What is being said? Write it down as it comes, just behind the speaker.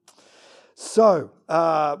So,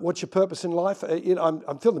 what's your purpose in life?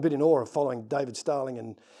 I'm feeling a bit in awe of following David Starling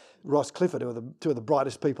and Ross Clifford, who are two of the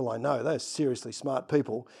brightest people I know. They're seriously smart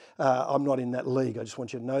people. I'm not in that league. I just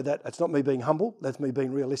want you to know that. It's not me being humble. That's me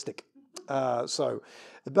being realistic.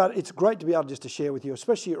 But it's great to be able just to share with you,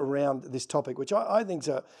 especially around this topic, which I think is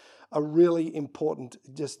a really important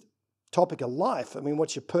just topic of life. I mean,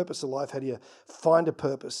 what's your purpose of life? How do you find a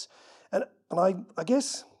purpose? And I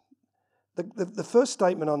guess the first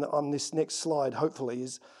statement on this next slide, hopefully,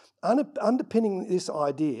 is underpinning this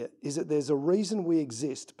idea is that there's a reason we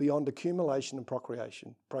exist beyond accumulation and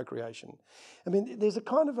procreation. I mean, there's a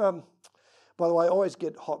kind of, by the way, I always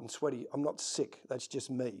get hot and sweaty. I'm not sick. That's just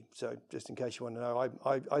me. So just in case you want to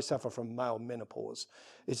know, I suffer from male menopause.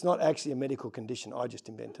 It's not actually a medical condition. I just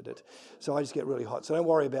invented it. So I just get really hot. So don't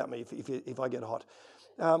worry about me if I get hot.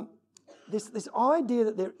 This idea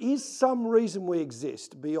that there is some reason we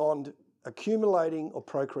exist beyond accumulating or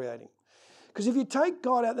procreating. Because if you take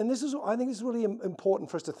God out, and I think this is really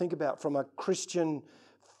important for us to think about from a Christian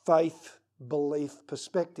faith belief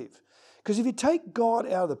perspective. Because if you take God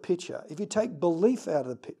out of the picture, if you take belief out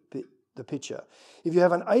of the picture, if you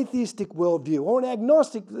have an atheistic worldview or an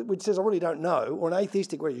agnostic which says I really don't know, or an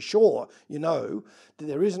atheistic where you're sure you know that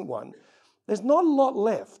there isn't one, there's not a lot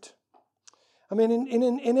left. I mean,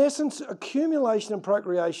 in essence, accumulation and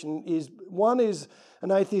procreation is an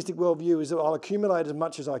atheistic worldview is that I'll accumulate as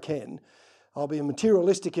much as I can. I'll be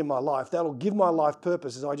materialistic in my life. That'll give my life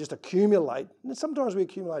purpose as I just accumulate. And sometimes we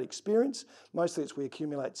accumulate experience. Mostly we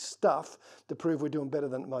accumulate stuff to prove we're doing better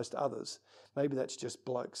than most others. Maybe that's just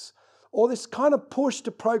blokes. Or this kind of push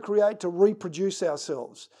to procreate, to reproduce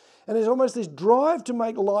ourselves. And there's almost this drive to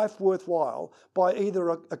make life worthwhile by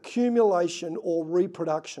either accumulation or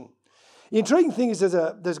reproduction. The intriguing thing is there's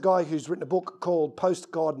a guy who's written a book called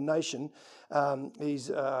Post-God Nation. He's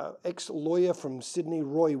an ex-lawyer from Sydney,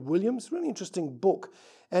 Roy Williams. Really interesting book.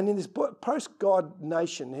 And in this book, Post-God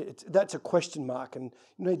Nation, that's a question mark, and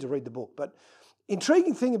you need to read the book. But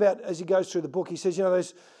intriguing thing about, as he goes through the book, he says,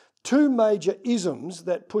 there's two major isms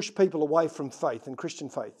that push people away from faith and Christian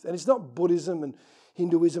faith. And it's not Buddhism and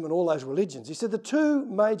Hinduism and all those religions. He said the two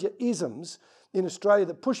major isms in Australia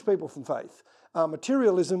that push people from faith are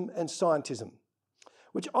materialism and scientism,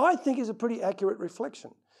 which I think is a pretty accurate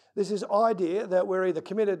reflection. There's this idea that we're either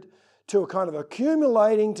committed to a kind of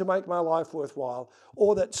accumulating to make my life worthwhile,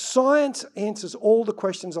 or that science answers all the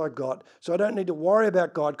questions I've got, so I don't need to worry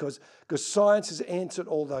about God because science has answered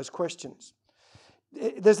all those questions.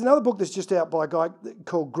 There's another book that's just out by a guy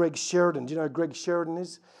called Greg Sheridan. Do you know who Greg Sheridan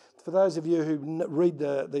is? For those of you who read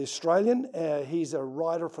the Australian, he's a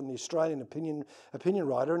writer from the Australian opinion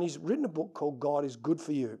writer, and he's written a book called God is Good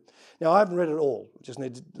for You. Now, I haven't read it all. I just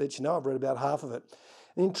need to let you know I've read about half of it.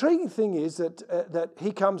 The intriguing thing is that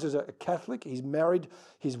he comes as a Catholic. He's married.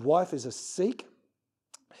 His wife is a Sikh.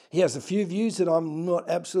 He has a few views that I'm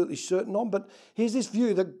not absolutely certain on, but here's this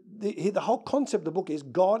view that the whole concept of the book is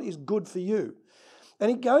God is good for you.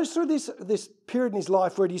 And he goes through this period in his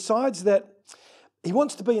life where he decides that he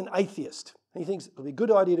wants to be an atheist. He thinks it'll be a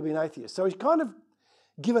good idea to be an atheist. So he's kind of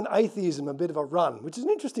given atheism a bit of a run, which is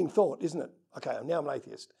an interesting thought, isn't it? Okay, now I'm an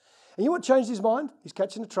atheist. And you know what changed his mind? He's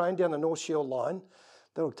catching a train down the North Shield line.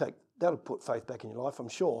 That'll put faith back in your life, I'm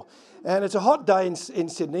sure. And it's a hot day in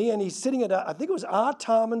Sydney, and he's sitting at, I think it was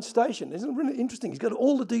Artarmon Station. Isn't it really interesting? He's got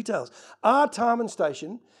all the details. Artarmon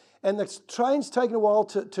Station, and the train's taken a while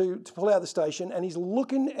to pull out of the station, and he's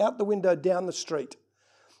looking out the window down the street.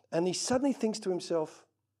 And he suddenly thinks to himself,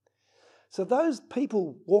 so those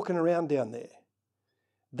people walking around down there,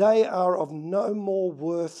 they are of no more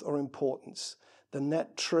worth or importance than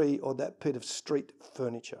that tree or that bit of street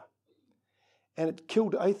furniture. And it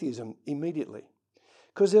killed atheism immediately.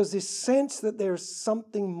 Because there's this sense that there is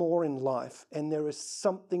something more in life, and there is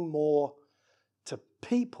something more to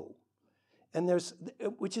people. And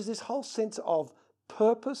which is this whole sense of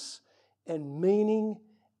purpose and meaning,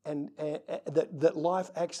 and that life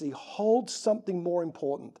actually holds something more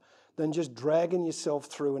important than just dragging yourself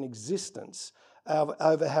through an existence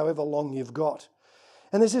over however long you've got.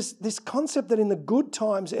 And there's this concept that in the good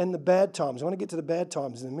times and the bad times, I want to get to the bad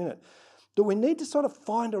times in a minute, that we need to sort of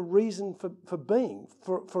find a reason for being,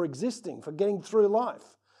 for existing, for getting through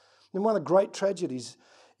life. And one of the great tragedies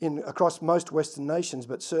across most Western nations,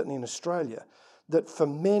 but certainly in Australia, that for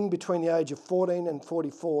men between the age of 14 and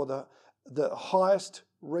 44, the highest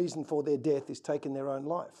reason for their death is taking their own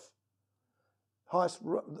life.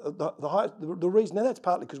 The reason, now that's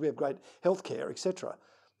partly because we have great healthcare, etc.,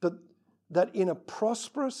 but that in a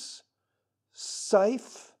prosperous,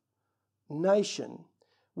 safe nation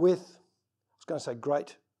with, I was going to say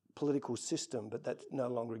great political system, but that no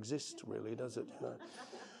longer exists really, does it?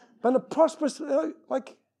 But in a prosperous,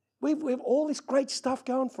 like we have all this great stuff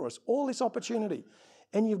going for us, all this opportunity.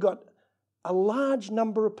 And you've got a large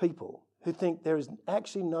number of people who think there is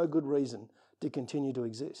actually no good reason to continue to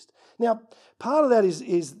exist. Now, part of that is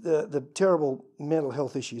the terrible mental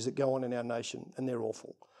health issues that go on in our nation, and they're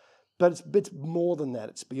awful. But it's more than that.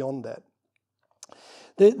 It's beyond that.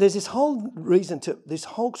 There's this whole this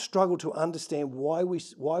whole struggle to understand why we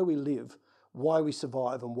live, why we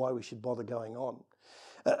survive, and why we should bother going on.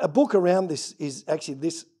 A book around this is actually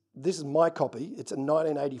this. This is my copy. It's a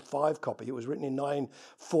 1985 copy. It was written in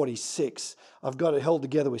 1946. I've got it held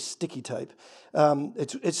together with sticky tape.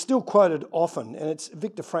 It's still quoted often, and it's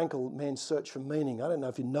Viktor Frankl, Man's Search for Meaning. I don't know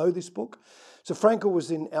if you know this book. So Frankl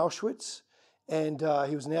was in Auschwitz, and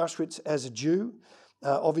he was in Auschwitz as a Jew.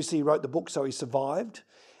 Obviously, he wrote the book, so he survived.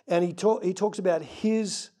 And he talks about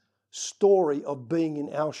his story of being in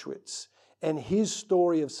Auschwitz and his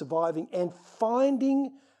story of surviving and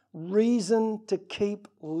finding reason to keep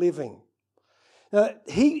living. Now,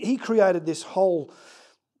 he created this whole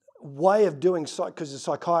way of doing, because he's a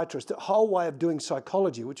psychiatrist, a whole way of doing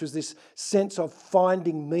psychology, which was this sense of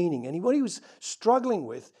finding meaning. And what he was struggling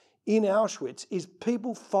with in Auschwitz is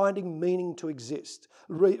people finding meaning to exist,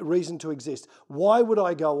 reason to exist. Why would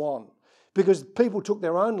I go on? Because people took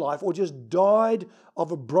their own life or just died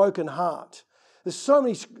of a broken heart. There's so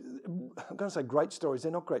many, I'm going to say great stories.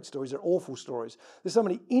 They're not great stories. They're awful stories. There's so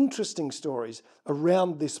many interesting stories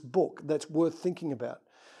around this book that's worth thinking about.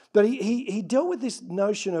 But he dealt with this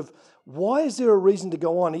notion of why is there a reason to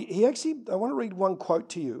go on? He actually, I want to read one quote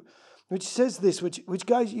to you, which says this, which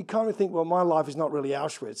goes, you kind of think, well, my life is not really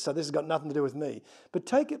Auschwitz, so this has got nothing to do with me. But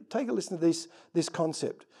take a listen to this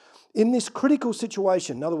concept. In this critical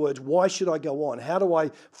situation, in other words, why should I go on? How do I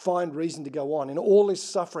find reason to go on? In all this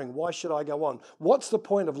suffering, why should I go on? What's the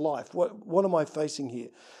point of life? What am I facing here?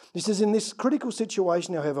 He says, in this critical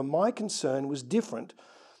situation, however, my concern was different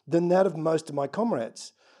than that of most of my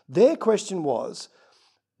comrades. Their question was,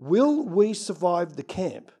 will we survive the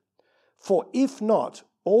camp? For if not,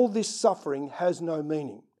 all this suffering has no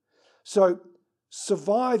meaning. So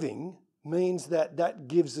surviving means that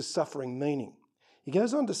gives the suffering meaning. He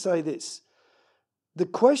goes on to say this, the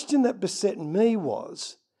question that beset me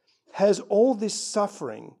was, has all this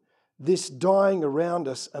suffering, this dying around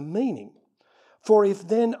us, a meaning? For if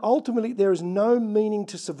then ultimately there is no meaning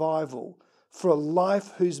to survival for a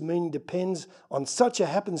life whose meaning depends on such a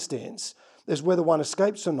happenstance as whether one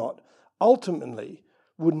escapes or not, ultimately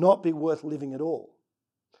would not be worth living at all.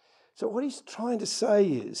 So what he's trying to say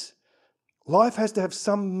is, life has to have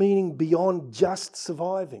some meaning beyond just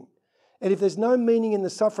surviving. And if there's no meaning in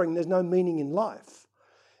the suffering, there's no meaning in life.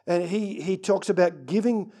 And he talks about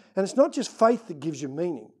giving, and it's not just faith that gives you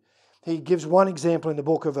meaning. He gives one example in the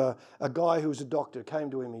book of a guy who was a doctor,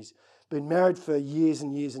 came to him. He's been married for years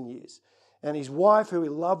and years and years. And his wife, who he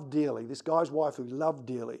loved dearly, this guy's wife who he loved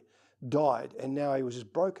dearly, died. And now he was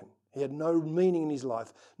just broken. He had no meaning in his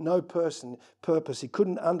life, no purpose. He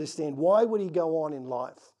couldn't understand why would he go on in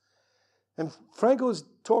life. And Frankl is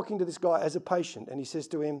talking to this guy as a patient, and he says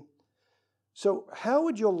to him, so how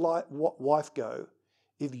would your wife go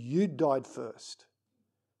if you died first?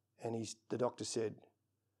 And the doctor said,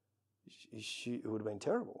 it would have been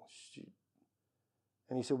terrible.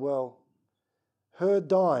 And he said, well, her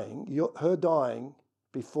dying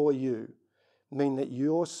before you mean that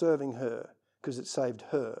you're serving her because it saved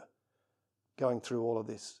her going through all of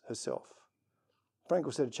this herself.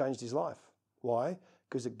 Frankl said it changed his life. Why?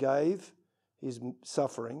 Because it gave his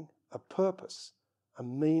suffering a purpose, a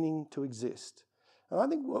meaning to exist. And I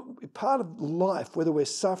think part of life, whether we're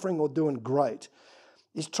suffering or doing great,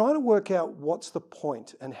 is trying to work out what's the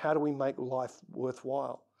point and how do we make life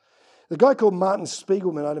worthwhile. The guy called Martin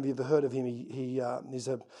Spiegelman, I don't know if you've ever heard of him, he's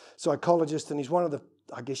a psychologist and he's one of the,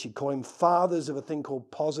 I guess you'd call him, fathers of a thing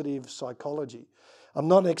called positive psychology. I'm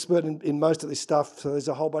not an expert in most of this stuff, so there's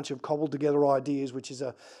a whole bunch of cobbled together ideas, which is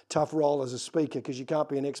a tough role as a speaker because you can't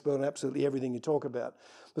be an expert on absolutely everything you talk about.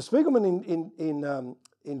 But Spiegelman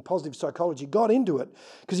in positive psychology got into it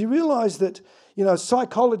because he realised that,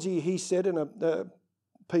 psychology, he said in a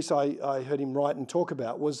piece I heard him write and talk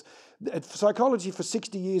about, was that psychology for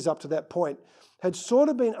 60 years up to that point had sort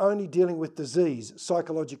of been only dealing with disease,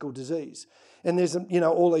 psychological disease. And there's,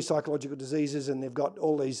 all these psychological diseases and they've got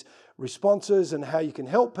all these responses and how you can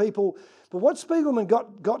help people. But what Spiegelman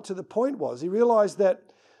got to the point was he realised that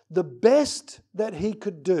the best that he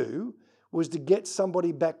could do was to get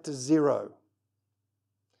somebody back to zero.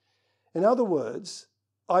 In other words,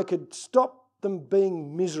 I could stop them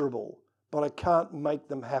being miserable, but I can't make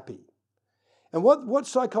them happy. And what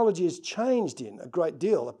psychology has changed in a great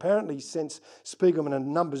deal, apparently since Spiegelman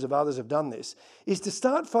and numbers of others have done this, is to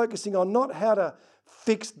start focusing on not how to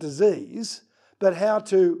fix disease, but how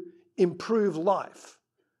to improve life.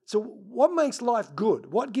 So what makes life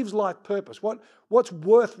good? What gives life purpose? What's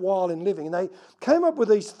worthwhile in living? And they came up with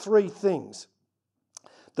these three things: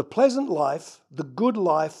 the pleasant life, the good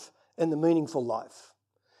life, and the meaningful life.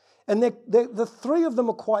 And the three of them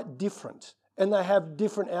are quite different, and they have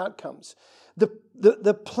different outcomes.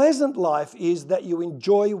 The pleasant life is that you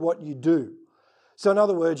enjoy what you do. So in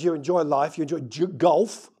other words, you enjoy life, you enjoy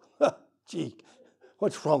golf. Gee,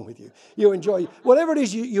 what's wrong with you? You enjoy, whatever it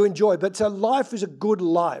is you enjoy, but so life is a good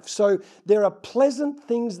life. So there are pleasant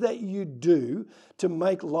things that you do to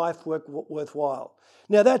make life worthwhile.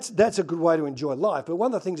 Now that's a good way to enjoy life, but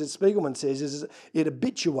one of the things that Spiegelman says is it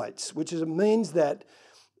habituates, which means that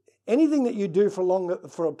anything that you do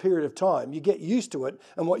for a period of time, you get used to it,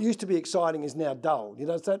 and what used to be exciting is now dull. You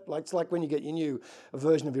know, it's like when you get your new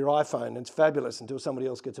version of your iPhone, and it's fabulous until somebody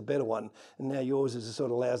else gets a better one, and now yours is a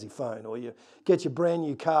sort of lousy phone. Or you get your brand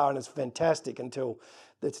new car, and it's fantastic until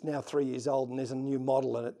it's now 3 years old and there's a new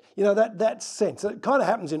model in it. You know, that sense. It kind of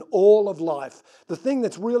happens in all of life. The thing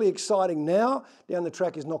that's really exciting now, down the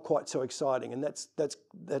track, is not quite so exciting, and that's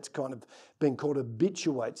kind of being called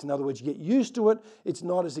habituates. In other words, you get used to it, it's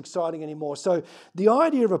not as exciting anymore. So the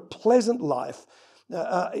idea of a pleasant life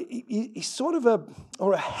is sort of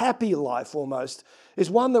a happy life almost,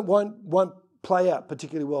 is one that won't play out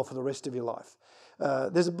particularly well for the rest of your life.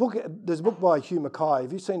 There's a book by Hugh Mackay.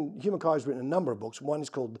 Have you seen? Hugh Mackay's written a number of books. One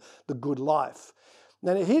is called The Good Life.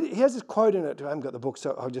 Now he has this quote in it. I haven't got the book,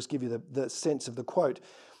 so I'll just give you the sense of the quote.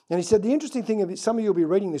 And he said, the interesting thing is, some of you will be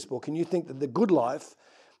reading this book and you think that the good life,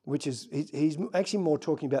 which is, he's actually more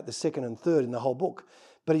talking about the second and third in the whole book,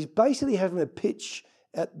 but he's basically having a pitch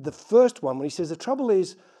at the first one when he says the trouble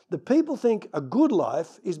is the people think a good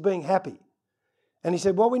life is being happy. And he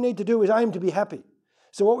said what we need to do is aim to be happy.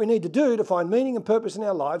 So what we need to do to find meaning and purpose in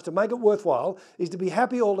our lives, to make it worthwhile, is to be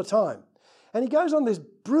happy all the time. And he goes on this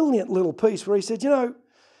brilliant little piece where he said, you know,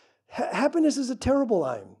 happiness is a terrible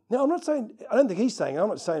aim. Now, I'm not saying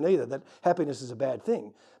either that happiness is a bad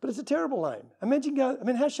thing, but it's a terrible aim. Imagine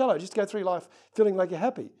how shallow, just go through life feeling like you're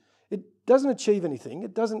happy. It doesn't achieve anything.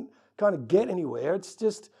 It doesn't kind of get anywhere. It's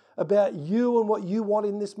just about you and what you want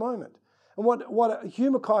in this moment. And what Hugh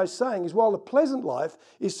Mackay is saying is, while the pleasant life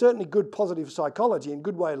is certainly good positive psychology and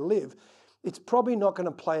good way to live, it's probably not going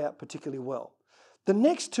to play out particularly well. The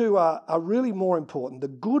next two are really more important, the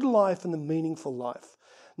good life and the meaningful life.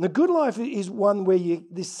 And the good life is one where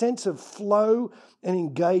this sense of flow and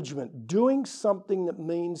engagement, doing something that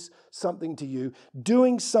means something to you,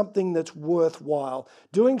 doing something that's worthwhile,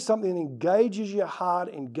 doing something that engages your heart,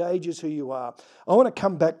 engages who you are. I want to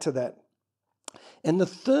come back to that. And the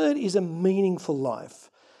third is a meaningful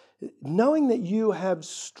life, knowing that you have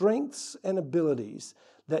strengths and abilities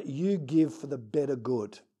that you give for the better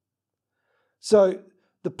good. So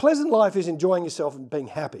the pleasant life is enjoying yourself and being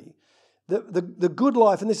happy. The good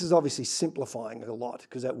life, and this is obviously simplifying a lot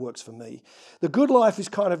because that works for me. The good life is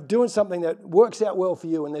kind of doing something that works out well for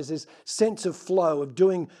you, and there's this sense of flow of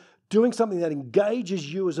doing something that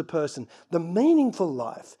engages you as a person. The meaningful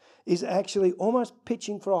life is actually almost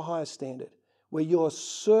pitching for a higher standard, where you're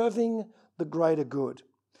serving the greater good.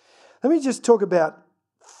 Let me just talk about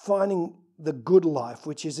finding the good life,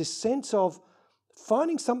 which is a sense of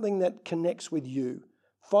finding something that connects with you,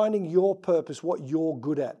 finding your purpose, what you're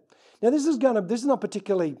good at. Now, this is not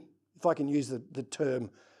particularly, if I can use the term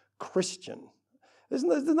Christian, this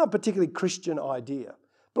is not particularly Christian idea,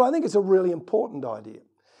 but I think it's a really important idea.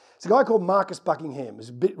 It's a guy called Marcus Buckingham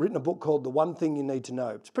who's written a book called The One Thing You Need to Know.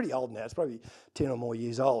 It's pretty old now. It's probably 10 or more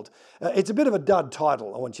years old. It's a bit of a dud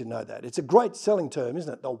title, I want you to know that. It's a great selling term,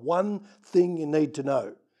 isn't it? The One Thing You Need to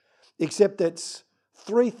Know. Except it's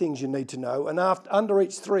 3 things you need to know, and under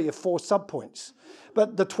each 3 are 4 subpoints.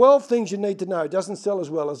 But the 12 things you need to know doesn't sell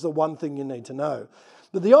as well as the one thing you need to know.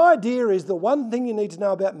 But the idea is the one thing you need to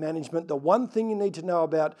know about management, the one thing you need to know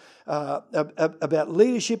about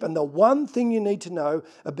leadership, and the one thing you need to know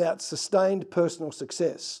about sustained personal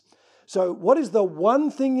success. So what is the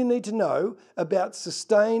one thing you need to know about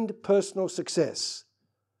sustained personal success?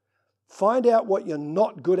 Find out what you're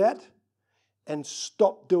not good at and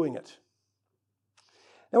stop doing it.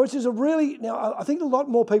 Now, I think a lot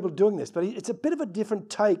more people are doing this, but it's a bit of a different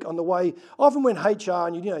take on the way, often when HR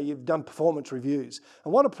and you've done performance reviews.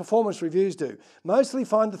 And what do performance reviews do? Mostly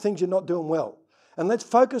find the things you're not doing well. And let's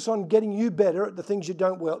focus on getting you better at the things you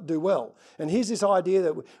don't do well. And here's this idea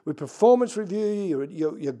that with performance review,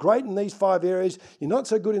 you're great in these 5 areas, you're not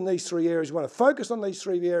so good in these 3 areas. You want to focus on these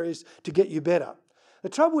 3 areas to get you better. The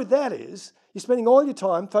trouble with that is You're spending all your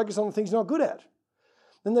time focused on the things you're not good at.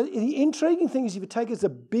 And the intriguing thing is, if you take it as a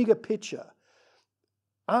bigger picture,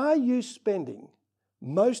 are you spending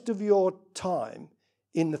most of your time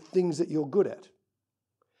in the things that you're good at?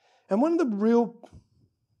 And one of the real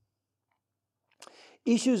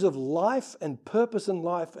issues of life and purpose in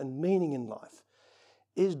life and meaning in life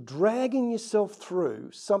is dragging yourself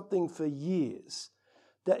through something for years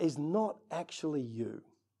that is not actually you.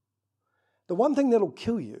 The one thing that'll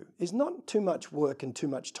kill you is not too much work and too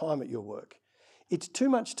much time at your work. It's too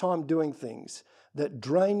much time doing things that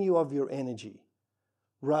drain you of your energy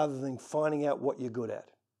rather than finding out what you're good at.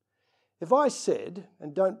 If I said,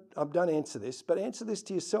 and don't answer this, but answer this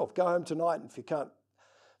to yourself. Go home tonight, and if you can't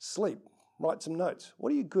sleep, write some notes.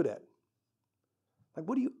 What are you good at? Like,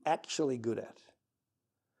 what are you actually good at?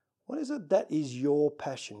 What is it that is your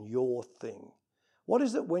passion, your thing? What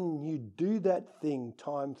is it when you do that thing,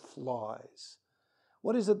 time flies?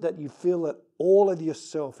 What is it that you feel that all of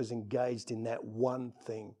yourself is engaged in that one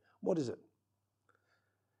thing? What is it?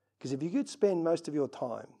 Because if you could spend most of your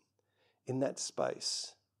time in that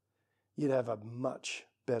space, you'd have a much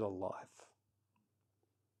better life.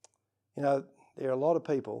 You know, there are a lot of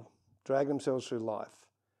people dragging themselves through life,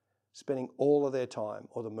 spending all of their time,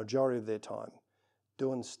 or the majority of their time,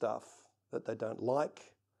 doing stuff that they don't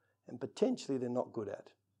like and potentially they're not good at.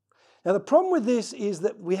 Now, the problem with this is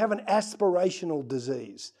that we have an aspirational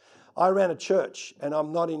disease. I ran a church, and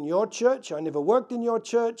I'm not in your church. I never worked in your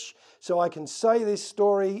church, so I can say this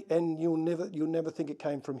story, and you'll never think it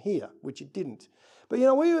came from here, which it didn't. But you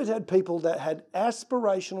know, we always had people that had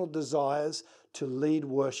aspirational desires to lead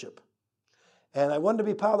worship, and they wanted to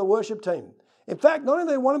be part of the worship team. In fact, not only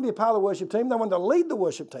did they want to be a part of the worship team, they wanted to lead the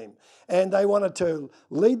worship team, and they wanted to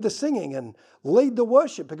lead the singing and lead the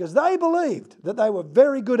worship because they believed that they were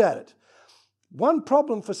very good at it. One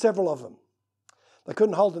problem for several of them: they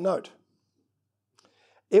couldn't hold a note.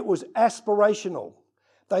 It was aspirational.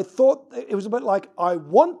 They thought it was a bit like, I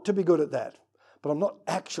want to be good at that, but I'm not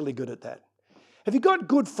actually good at that. Have you got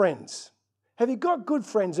good friends? Have you got good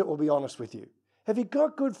friends that will be honest with you? Have you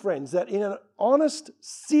got good friends that in an honest,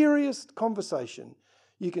 serious conversation,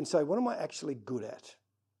 you can say, what am I actually good at?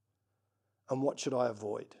 And what should I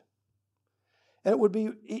avoid? And it would be,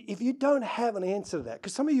 if you don't have an answer to that,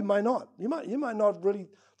 because some of you may not. You might not have really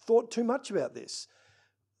thought too much about this.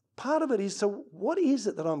 Part of it is, so what is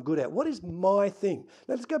it that I'm good at? What is my thing?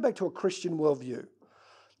 Now, let's go back to a Christian worldview.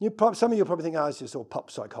 Some of you probably think, it's just all pop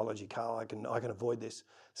psychology, Karl. I can avoid this.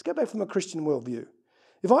 Let's go back from a Christian worldview.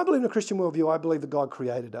 If I believe in a Christian worldview, I believe that God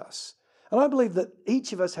created us. And I believe that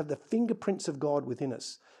each of us have the fingerprints of God within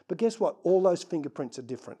us. But guess what? All those fingerprints are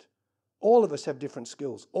different. All of us have different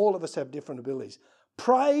skills. All of us have different abilities.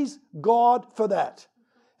 Praise God for that.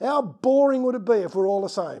 How boring would it be if we're all the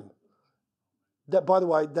same? That, by the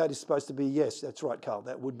way, that is supposed to be, yes, that's right, Karl.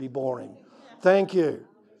 That would be boring. Thank you.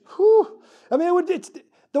 Whew. I mean,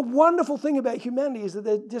 the wonderful thing about humanity is that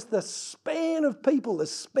there's just the span of people, the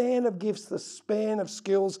span of gifts, the span of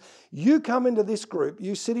skills. You come into this group,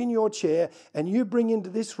 you sit in your chair, and you bring into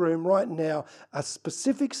this room right now a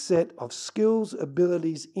specific set of skills,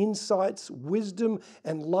 abilities, insights, wisdom,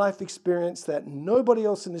 and life experience that nobody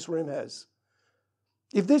else in this room has.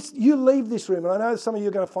 If you leave this room, and I know some of you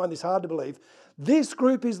are going to find this hard to believe, this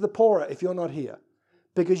group is the poorer if you're not here,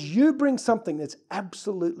 because you bring something that's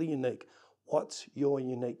absolutely unique. What's your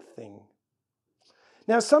unique thing?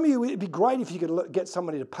 Now, some of you, it'd be great if you could get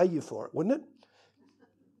somebody to pay you for it, wouldn't it?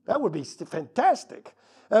 That would be fantastic.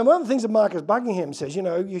 And one of the things that Marcus Buckingham says, you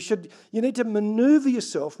need to maneuver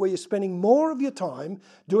yourself where you're spending more of your time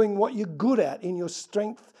doing what you're good at in your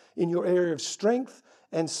strength, in your area of strength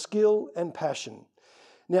and skill and passion.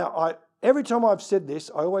 Now, every time I've said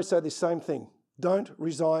this, I always say the same thing. Don't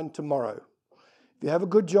resign tomorrow. If you have a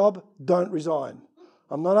good job, don't resign.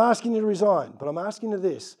 I'm not asking you to resign, but I'm asking you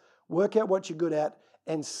this. Work out what you're good at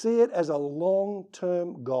and see it as a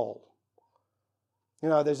long-term goal. You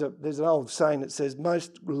know, there's an old saying that says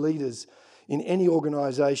most leaders in any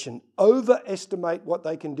organisation overestimate what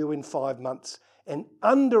they can do in 5 months and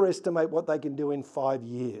underestimate what they can do in 5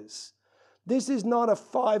 years. This is not a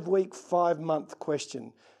 5-week, 5-month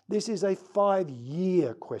question. This is a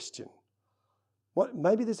 5-year question.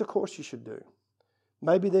 Maybe there's a course you should do.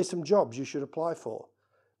 Maybe there's some jobs you should apply for.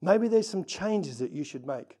 Maybe there's some changes that you should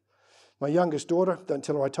make. My youngest daughter, don't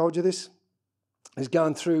tell her I told you this, is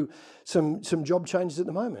going through some job changes at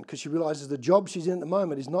the moment because she realises the job she's in at the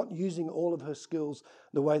moment is not using all of her skills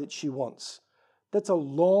the way that she wants. That's a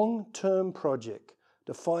long-term project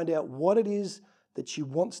to find out what it is that she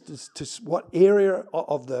wants to what area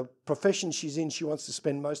of the profession she's in she wants to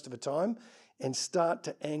spend most of her time and start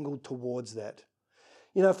to angle towards that.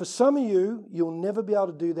 You know, for some of you, you'll never be able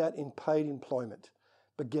to do that in paid employment.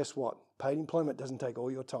 But guess what? Paid employment doesn't take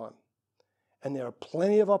all your time. And there are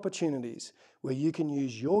plenty of opportunities where you can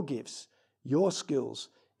use your gifts, your skills,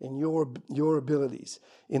 and your abilities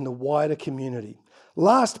in the wider community.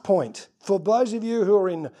 Last point, for those of you who are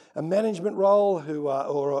in a management role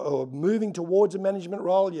or moving towards a management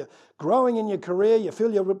role, you're growing in your career, you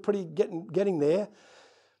feel you're pretty getting there.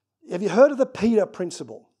 Have you heard of the Peter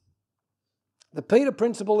Principle? The Peter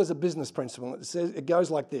Principle is a business principle. It goes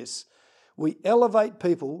like this. We elevate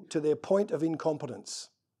people to their point of incompetence.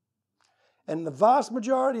 And the vast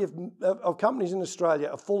majority of companies in Australia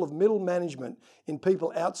are full of middle management in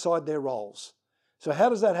people outside their roles. So how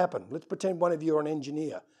does that happen? Let's pretend one of you are an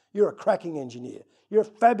engineer. You're a cracking engineer. You're a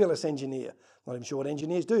fabulous engineer. Not even sure what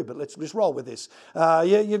engineers do, but let's just roll with this.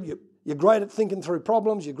 You're great at thinking through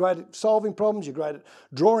problems. You're great at solving problems. You're great at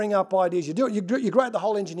drawing up ideas. You're great at the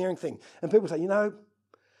whole engineering thing. And people say, you know,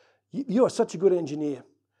 you are such a good engineer.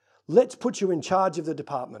 Let's put you in charge of the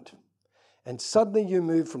department. And suddenly you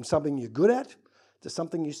move from something you're good at to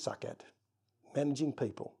something you suck at, managing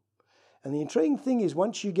people. And the intriguing thing is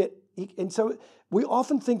once you get, and so we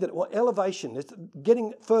often think that elevation, is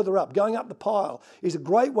getting further up, going up the pile is a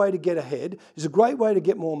great way to get ahead, is a great way to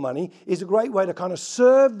get more money, is a great way to kind of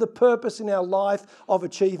serve the purpose in our life of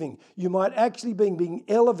achieving. You might actually be being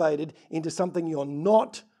elevated into something you're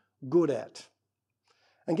not good at.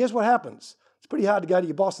 And guess what happens? It's pretty hard to go to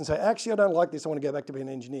your boss and say, actually, I don't like this, I want to go back to being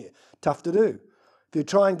an engineer. Tough to do. If you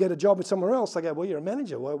try and get a job with somewhere else, they go, well, you're a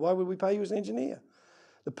manager. Why would we pay you as an engineer?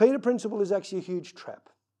 The Peter Principle is actually a huge trap.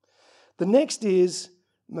 The next is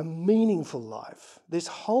a meaningful life. This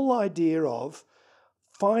whole idea of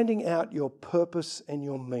finding out your purpose and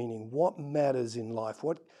your meaning. What matters in life?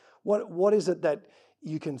 What is it that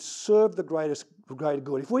you can serve the greater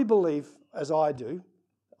good? If we believe, as I do,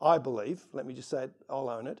 let me just say it, I'll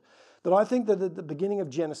own it, that I think that at the beginning of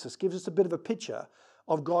Genesis gives us a bit of a picture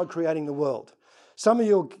of God creating the world. Some of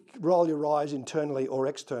you will roll your eyes internally or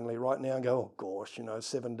externally right now and go, oh gosh,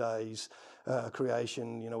 7 days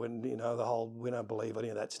creation, we don't believe any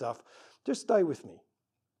of that stuff. Just stay with me.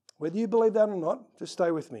 Whether you believe that or not, just stay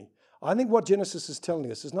with me. I think what Genesis is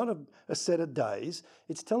telling us is not a set of days.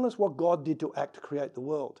 It's telling us what God did to create the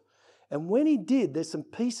world. And when he did, there's some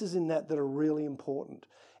pieces in that are really important.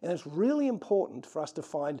 And it's really important for us to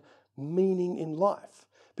find meaning in life.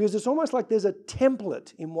 Because it's almost like there's a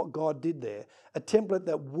template in what God did there, a template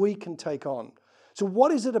that we can take on. So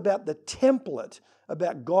what is it about the template,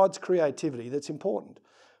 about God's creativity that's important?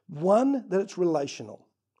 One, that it's relational.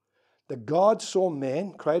 That God saw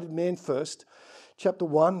man, created man first. Chapter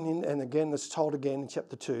 1, and again that's told again in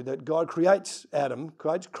chapter 2, that God creates Adam,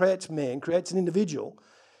 creates man, creates an individual.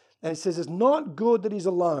 And it says it's not good that he's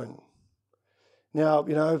alone. Now,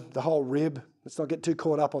 the whole rib, let's not get too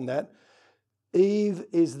caught up on that. Eve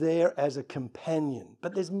is there as a companion,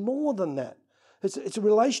 but there's more than that. It's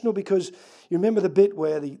relational because you remember the bit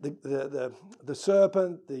where the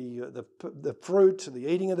serpent, the fruit, the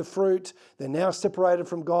eating of the fruit, they're now separated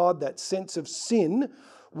from God, that sense of sin.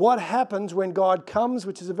 What happens when God comes,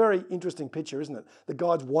 which is a very interesting picture, isn't it? The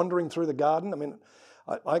God's wandering through the garden. I mean,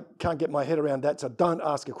 I can't get my head around that, so don't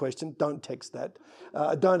ask a question, don't text that,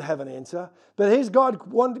 don't have an answer. But here's God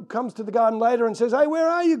comes to the garden later and says, hey, where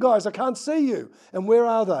are you guys? I can't see you. And where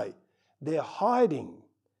are they? They're hiding.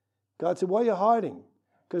 God said, why are you hiding?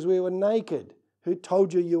 Because we were naked. Who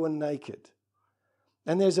told you were naked?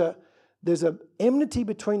 And there's a enmity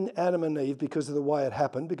between Adam and Eve because of the way it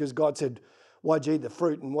happened, because God said, why'd you eat the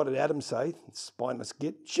fruit? And what did Adam say? Spineless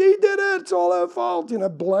git. She did it. It's all her fault.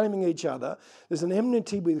 Blaming each other. There's an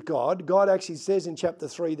enmity with God. God actually says in chapter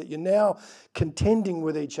 3 that you're now contending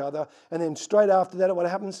with each other. And then straight after that, what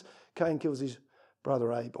happens? Cain kills his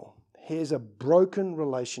brother Abel. Here's a broken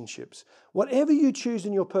relationships. Whatever you choose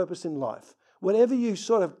in your purpose in life, whatever you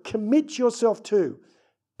sort of commit yourself to,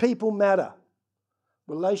 people matter.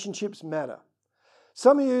 Relationships matter.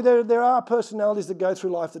 Some of you, there are personalities that go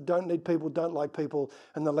through life that don't need people, don't like people,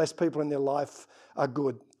 and the less people in their life are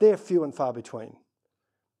good. They're few and far between.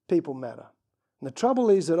 People matter. And the trouble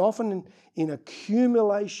is that often in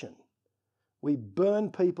accumulation, we burn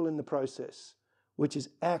people in the process, which is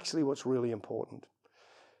actually what's really important.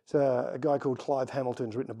 So a guy called Clive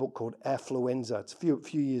Hamilton's written a book called Affluenza. It's a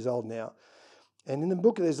few years old now. And in the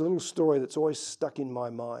book, there's a little story that's always stuck in my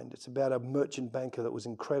mind. It's about a merchant banker that was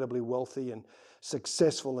incredibly wealthy and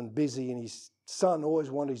successful and busy, and his son always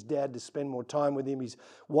wanted his dad to spend more time with him. His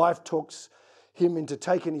wife talks him into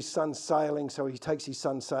taking his son sailing, so he takes his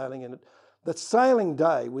son sailing, and that sailing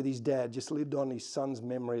day with his dad just lived on his son's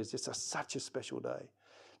memory as just such a special day.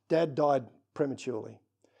 Dad died prematurely,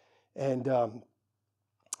 and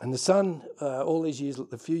And the son, all these years,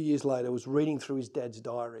 a few years later, was reading through his dad's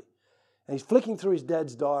diary. And he's flicking through his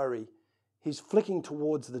dad's diary. He's flicking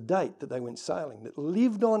towards the date that they went sailing, that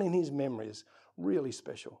lived on in his memories, really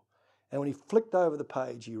special. And when he flicked over the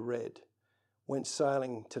page, he read, "Went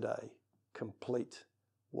sailing today, complete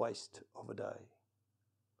waste of a day."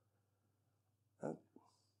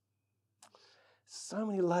 So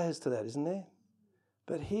many layers to that, isn't there?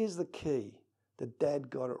 But here's the key. The dad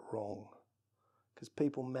got it wrong. Because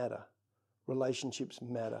people matter. Relationships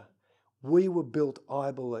matter. We were built,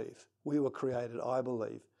 I believe. We were created, I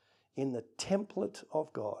believe, in the template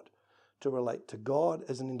of God to relate to God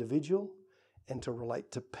as an individual and to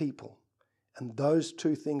relate to people. And those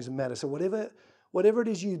two things matter. So whatever it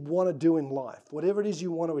is you want to do in life, whatever it is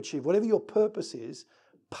you want to achieve, whatever your purpose is,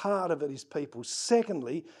 part of it is people.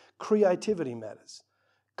 Secondly, creativity matters.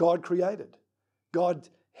 God created. God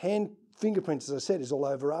fingerprints, as I said, is all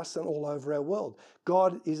over us and all over our world.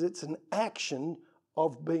 It's an action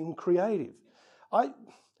of being creative.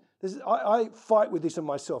 I fight with this in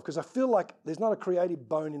myself because I feel like there's not a creative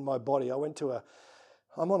bone in my body.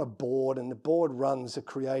 I'm on a board, and the board runs a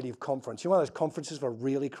creative conference. You know, one of those conferences for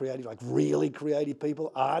really creative, like really creative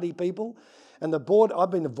people, arty people. And the board,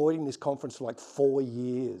 I've been avoiding this conference for like 4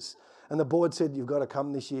 years. And the board said, "You've got to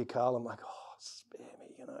come this year, Karl." I'm like, "Oh, spare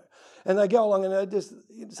me, you know." And they go along, and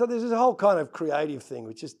so there's this whole kind of creative thing,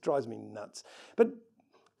 which just drives me nuts. But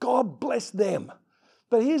God bless them.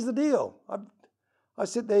 But here's the deal. I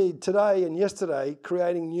sit there today and yesterday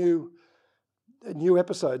creating new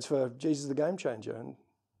episodes for Jesus the Game Changer, and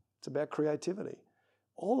it's about creativity.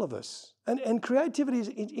 All of us. And creativity is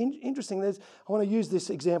interesting. I want to use this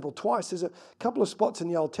example twice. There's a couple of spots in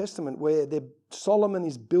the Old Testament where Solomon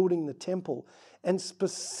is building the temple, and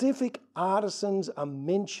specific artisans are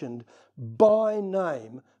mentioned by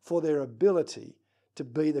name for their ability to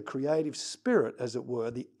be the creative spirit, as it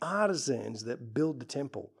were, the artisans that build the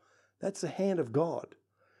temple. That's the hand of God.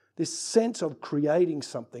 This sense of creating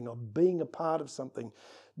something, of being a part of something,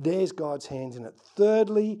 there's God's hands in it.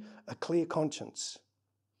 Thirdly, a clear conscience.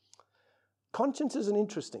 Conscience is an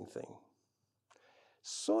interesting thing.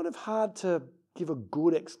 Sort of hard to give a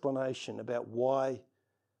good explanation about why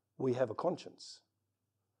we have a conscience.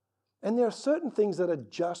 And there are certain things that are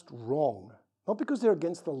just wrong, not because they're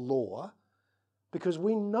against the law, because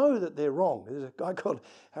we know that they're wrong. There's a guy called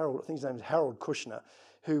Harold, I think his name is Harold Kushner,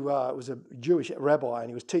 who was a Jewish rabbi, and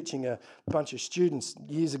he was teaching a bunch of students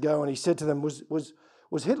years ago, and he said to them,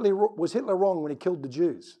 Was Hitler wrong when he killed the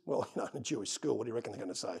Jews? Well, in a Jewish school, what do you reckon they're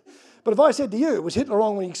going to say? But if I said to you, was Hitler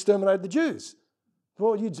wrong when he exterminated the Jews?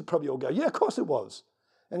 Well, you'd probably all go, yeah, of course it was.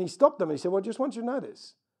 And he stopped them and he said, well, I just want you to know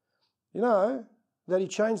this. You know that he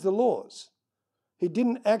changed the laws. He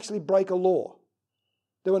didn't actually break a law.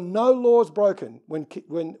 There were no laws broken when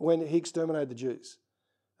he exterminated the Jews.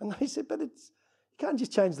 And they said, but you can't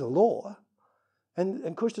just change the law.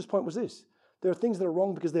 And Kushner's point was this. There are things that are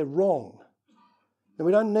wrong because they're wrong. And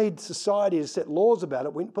we don't need society to set laws about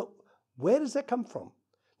it. But where does that come from?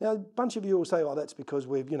 Now, a bunch of you will say, oh, that's because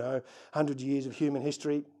we've, 100 years of human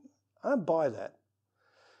history. I don't buy that.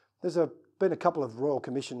 There's been a couple of royal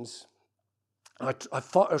commissions. I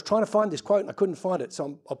was trying to find this quote and I couldn't find it,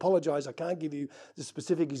 so I apologise. I can't give you the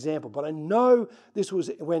specific example, but I know this was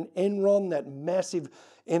when Enron, that massive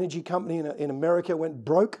energy company in America, went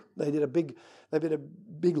broke. They did a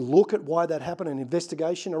big look at why that happened, an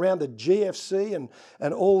investigation around the GFC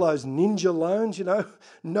and all those ninja loans.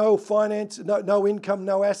 No finance, no income,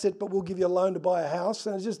 no asset, but we'll give you a loan to buy a house,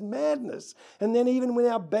 and it's just madness. And then even with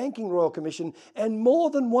our banking royal commission, and more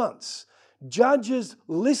than once, judges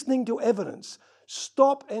listening to evidence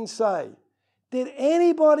stop and say, did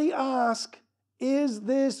anybody ask, is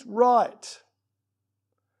this right?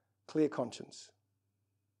 Clear conscience.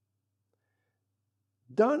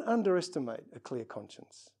 Don't underestimate a clear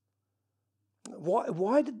conscience.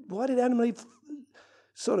 Why did Adam and Eve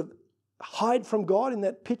sort of hide from God in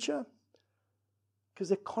that picture? Because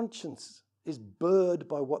their conscience is burred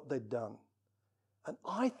by what they've done. And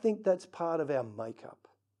I think that's part of our makeup.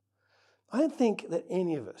 I don't think that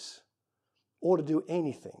any of us ought to do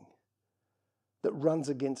anything that runs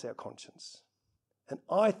against our conscience. And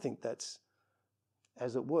I think that's,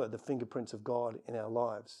 as it were, the fingerprints of God in our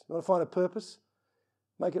lives. You want to find a purpose?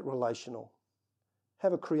 Make it relational.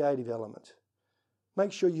 Have a creative element.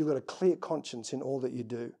 Make sure you've got a clear conscience in all that you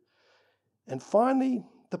do. And finally,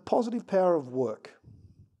 the positive power of work.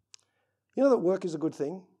 You know that work is a good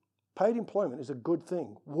thing? Paid employment is a good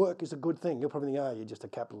thing. Work is a good thing. You're probably thinking, you're just a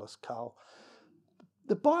capitalist, Karl.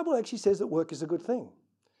 The Bible actually says that work is a good thing.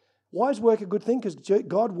 Why is work a good thing? Because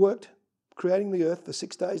God worked creating the earth for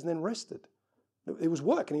 6 days and then rested. It was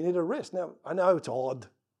work and he needed a rest. Now, I know it's odd.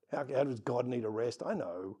 How does God need a rest? I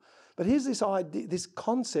know. But here's this idea, this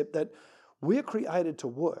concept that we're created to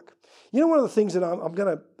work. You know, one of the things that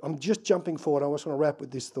I'm just jumping forward, I just want to wrap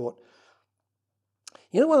with this thought.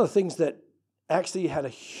 You know, one of the things that actually had a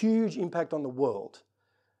huge impact on the world,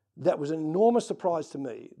 that was an enormous surprise to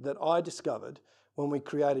me, that I discovered when we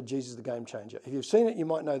created Jesus the Game Changer. If you've seen it, you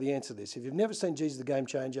might know the answer to this. If you've never seen Jesus the Game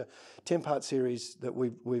Changer, 10-part series that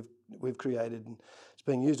we've created, and it's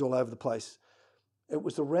being used all over the place. It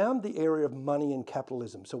was around the area of money and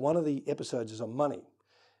capitalism. So one of the episodes is on money.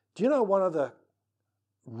 Do you know one of the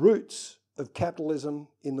roots of capitalism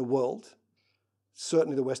in the world,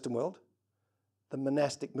 certainly the Western world? The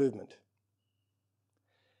monastic movement.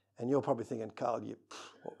 And you're probably thinking, Karl,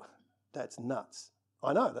 that's nuts.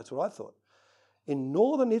 I know, that's what I thought. In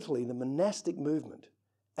northern Italy, the monastic movement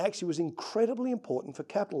actually was incredibly important for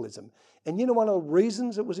capitalism. And you know one of the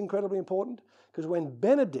reasons it was incredibly important? Because when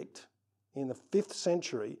Benedict, in the 5th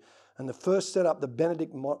century, and the first set up the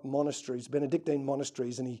Benedictine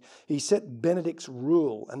monasteries, and he set Benedict's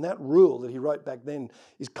rule, and that rule that he wrote back then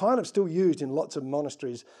is kind of still used in lots of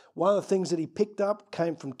monasteries. One of the things that he picked up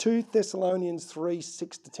came from 2 Thessalonians 3,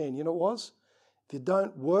 6-10. You know what it was? If you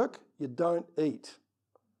don't work, you don't eat.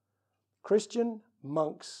 Christian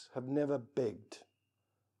monks have never begged.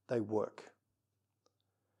 They work.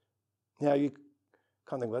 Now you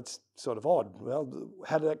kind of think, well, that's sort of odd. Well,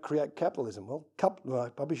 how did that create capitalism? Well,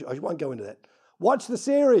 I won't go into that. Watch the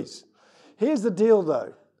series. Here's the deal,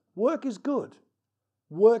 though. Work is good.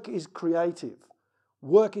 Work is creative.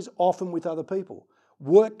 Work is often with other people.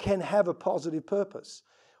 Work can have a positive purpose.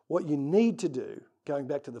 What you need to do, going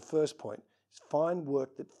back to the first point, is find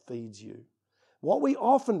work that feeds you. What we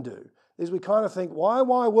often do is we kind of think, why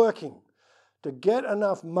am I working? To get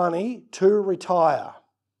enough money to retire.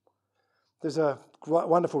 There's a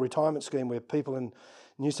wonderful retirement scheme where people in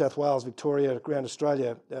New South Wales, Victoria, around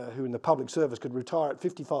Australia, who are in the public service could retire at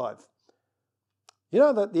 55. You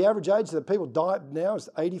know that the average age that people die now is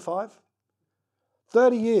 85?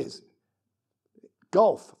 30 years.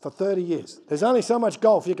 Golf for 30 years. There's only so much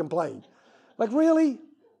golf you can play. Like, really?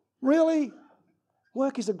 Really?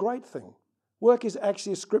 Work is a great thing. Work is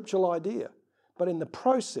actually a scriptural idea. But in the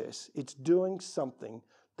process, it's doing something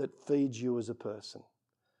that feeds you as a person.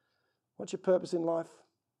 What's your purpose in life?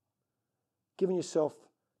 Giving yourself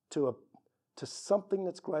to something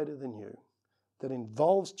that's greater than you, that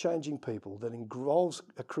involves changing people, that involves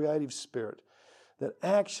a creative spirit, that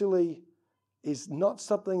actually is not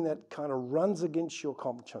something that kind of runs against your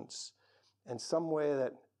conscience, and somewhere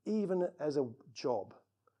that even as a job,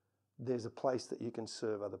 there's a place that you can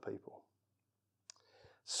serve other people.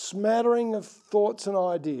 Smattering of thoughts and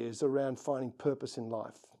ideas around finding purpose in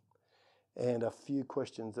life, and a few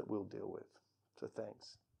questions that we'll deal with. So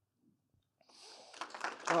thanks.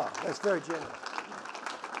 Oh, that's very generous.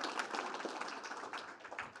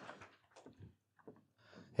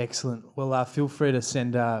 Excellent. Well, feel free to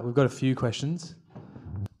send, we've got a few questions.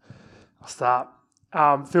 I'll start.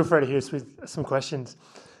 Feel free to hit us with some questions.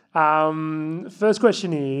 First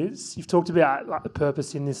question is, you've talked about like the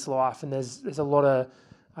purpose in this life, and there's a lot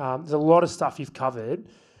of stuff you've covered.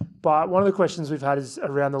 But one of the questions we've had is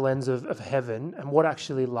around the lens of heaven and what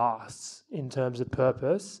actually lasts in terms of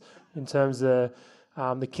purpose, in terms of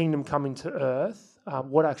the kingdom coming to earth.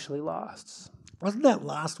 What actually lasts? Wasn't that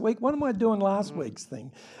last week? What am I doing last week's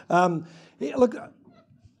thing? Look,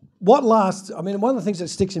 what lasts? I mean, one of the things that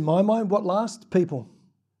sticks in my mind, what lasts? People.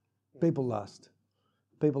 People last.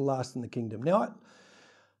 People last in the kingdom. Now,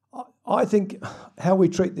 I think how we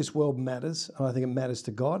treat this world matters, and I think it matters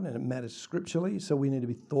to God, and it matters scripturally, so we need to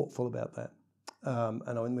be thoughtful about that.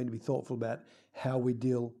 And I need to be thoughtful about how we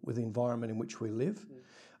deal with the environment in which we live.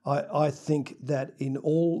 I think that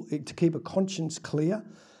to keep a conscience clear,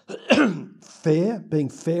 being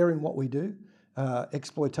fair in what we do,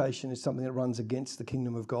 exploitation is something that runs against the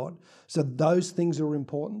kingdom of God. So those things are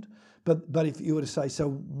important. But if you were to say, so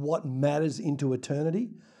what matters into eternity?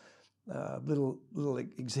 Little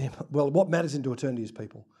example. Well, what matters into eternity is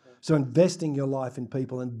people. So investing your life in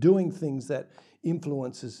people and doing things that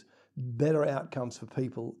influences better outcomes for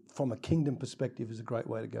people from a kingdom perspective is a great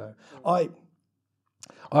way to go. I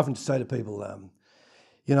often say to people,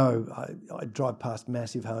 I drive past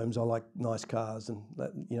massive homes. I like nice cars, and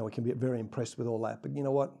we can be very impressed with all that. But you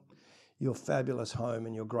know what? Your fabulous home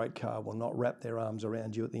and your great car will not wrap their arms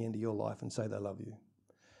around you at the end of your life and say they love you.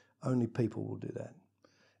 Only people will do that.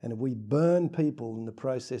 And if we burn people in the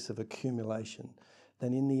process of accumulation,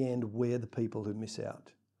 then in the end, we're the people who miss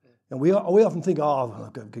out. And we often think,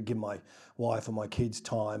 I've got to give my wife or my kids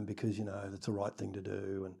time because, that's the right thing to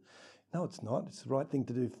do. And no, it's not. It's the right thing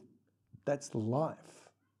to do. That's life.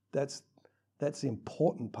 That's That's the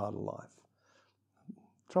important part of life.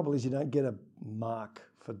 Trouble is you don't get a mark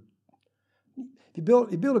for... If you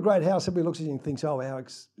build a great house, everybody looks at you and thinks, oh, how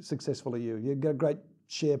successful are you? You've got a great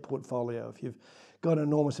share portfolio. If you've got an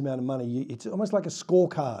enormous amount of money, it's almost like a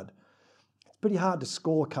scorecard. It's pretty hard to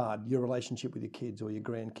scorecard your relationship with your kids or your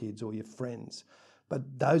grandkids or your friends. But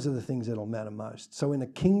those are the things that'll matter most. So in a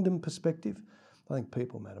kingdom perspective, I think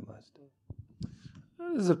people matter most.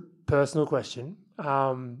 This is a personal question.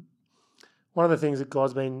 One of the things that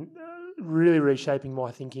God's been really reshaping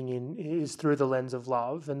my thinking in is through the lens of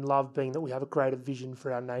love, and love being that we have a greater vision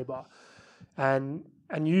for our neighbour. And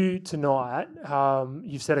you tonight,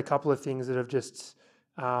 you've said a couple of things that have just,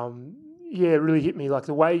 really hit me. Like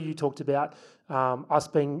the way you talked about us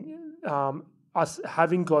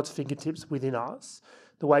having God's fingertips within us.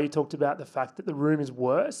 The way you talked about the fact that the room is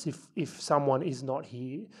worse if someone is not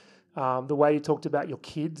here. The way you talked about your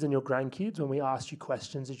kids and your grandkids when we asked you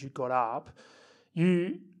questions as you got up.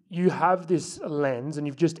 You have this lens, and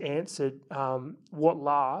you've just answered what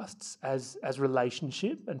lasts as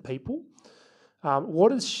relationship and people.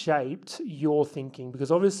 What has shaped your thinking?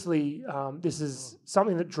 Because obviously this is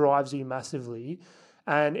something that drives you massively,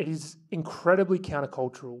 and it is incredibly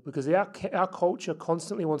countercultural because our culture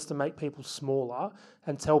constantly wants to make people smaller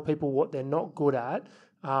and tell people what they're not good at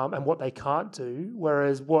and what they can't do.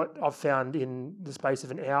 Whereas what I've found in the space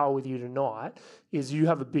of an hour with you tonight is you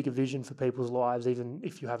have a bigger vision for people's lives, even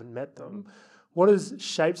if you haven't met them. What has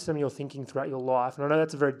shaped some of your thinking throughout your life? And I know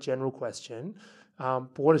that's a very general question,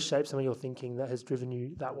 but what has shaped some of your thinking that has driven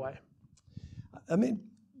you that way? I mean,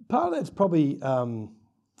 part of that's probably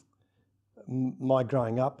my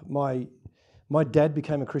growing up. My dad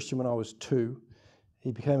became a Christian when I was 2.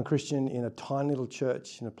 He became a Christian in a tiny little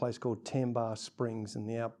church in a place called Tambar Springs in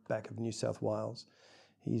the outback of New South Wales.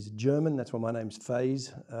 He's German, that's why my name's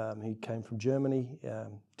Faase. He came from Germany,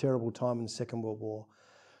 terrible time in the Second World War.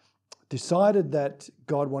 Decided that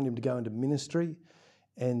God wanted him to go into ministry,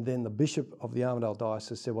 and then the bishop of the Armidale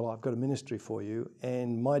Diocese said, well, I've got a ministry for you.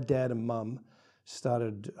 And my dad and mum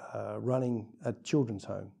started running a children's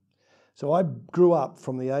home. So I grew up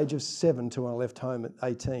from the age of 7 to when I left home at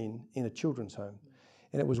 18 in a children's home.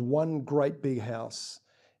 And it was one great big house,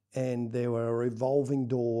 and there were a revolving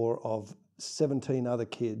door of 17 other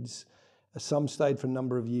kids. Some stayed for a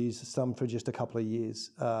number of years, some for just a couple of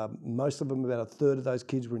years. Most of them, about a third of those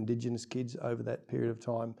kids were Indigenous kids over that period of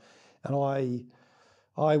time. And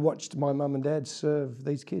I watched my mum and dad serve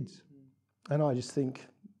these kids. And I just think,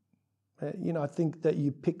 I think that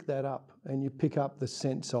you pick that up, and you pick up the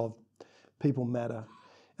sense of people matter.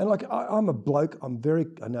 And like, I'm a bloke, I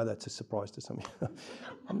know that's a surprise to some of you.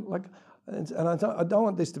 I'm like, and I don't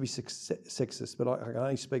want this to be sexist, but I can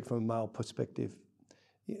only speak from a male perspective.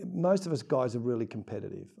 Most of us guys are really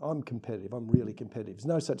competitive. I'm competitive, I'm really competitive. There's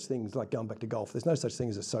no such thing as, like going back to golf, there's no such thing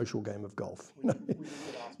as a social game of golf.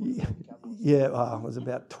 Yeah, I was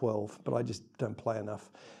about 12, but I just don't play enough.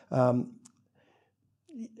 But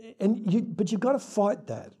you've got to fight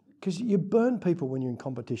that, because you burn people when you're in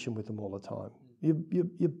competition with them all the time.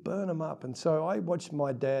 You burn them up. And so I watched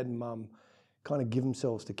my dad and mum kind of give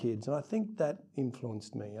themselves to kids, and I think that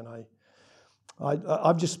influenced me. And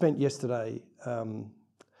I've just spent yesterday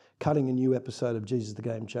cutting a new episode of Jesus the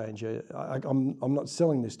Game Changer. I'm not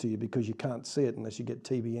selling this to you because you can't see it unless you get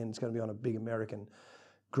TBN. It's going to be on a big American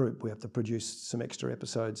group. We have to produce some extra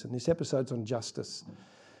episodes, and this episode's on justice.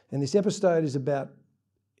 And this episode is about,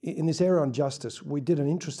 in this area on justice, we did an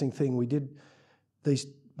interesting thing. We did these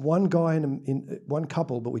one guy in one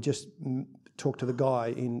couple, but we just talked to the guy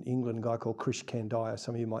in England, a guy called Krish Kandiah.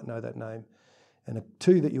 Some of you might know that name. And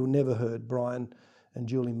 2 that you'll never heard, Brian and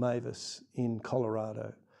Julie Mavis in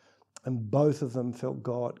Colorado. And both of them felt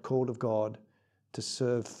called of God to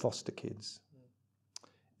serve foster kids.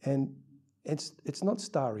 And it's not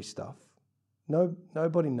starry stuff.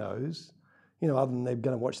 Nobody knows, other than they're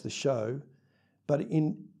going to watch the show. But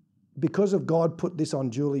because of God put this on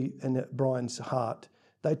Julie and Brian's heart,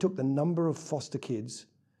 they took the number of foster kids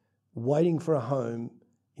waiting for a home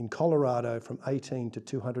in Colorado from 18 to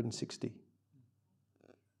 260.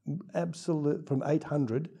 Absolute, from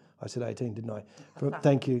 800, I said 18, didn't I?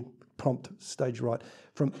 Thank you, prompt, stage right.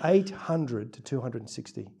 From 800 to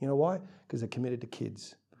 260. You know why? Because they're committed to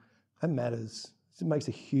kids. That matters. It makes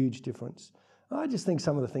a huge difference. I just think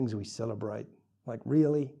some of the things we celebrate, like,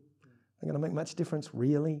 really? They're going to make much difference?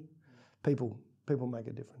 Really? People make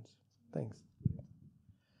a difference. Thanks.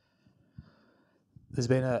 There's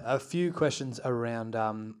been a few questions around.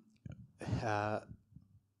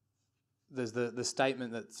 There's the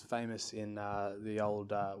statement that's famous in the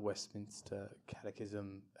old Westminster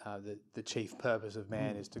Catechism that the chief purpose of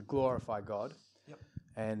man is to glorify God. Yep.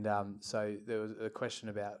 And so there was a question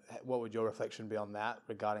about what would your reflection be on that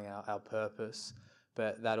regarding our purpose.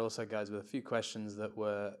 But that also goes with a few questions that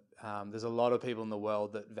were, there's a lot of people in the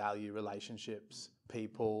world that value relationships,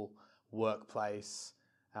 people, workplace,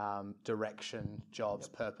 direction, jobs,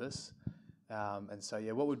 purpose. And so,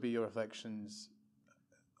 what would be your reflections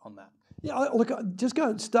on that? Yeah, look, just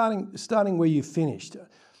starting where you finished.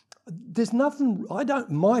 There's nothing,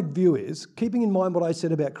 my view is, keeping in mind what I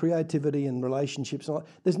said about creativity and relationships,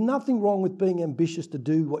 there's nothing wrong with being ambitious to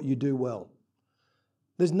do what you do well.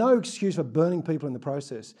 There's no excuse for burning people in the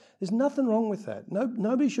process. There's nothing wrong with that.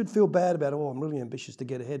 Nobody should feel bad about, I'm really ambitious to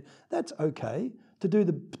get ahead. That's okay. To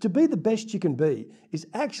be the best you can be is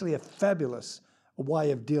actually a fabulous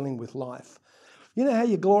way of dealing with life. You know how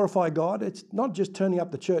you glorify God? It's not just turning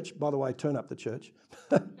up the church. By the way, turn up the church.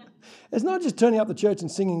 It's not just turning up the church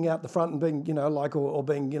and singing out the front and being, or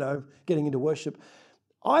being, getting into worship.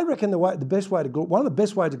 I reckon one of the best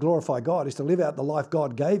ways to glorify God is to live out the life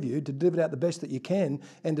God gave you, to live it out the best that you can,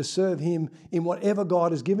 and to serve Him in whatever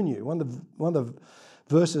God has given you. One of the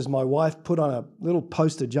verses my wife put on a little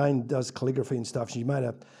poster. Jane does calligraphy and stuff. She made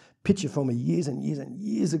a picture for me years and years and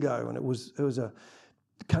years ago, and it was a,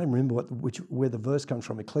 I can't even remember where the verse comes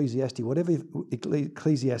from. Ecclesiastes, whatever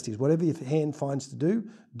your hand finds to do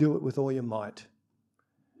it with all your might,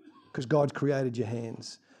 because God's created your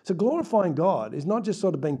hands. So glorifying God is not just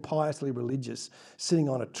sort of being piously religious, sitting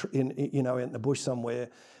on in the bush somewhere,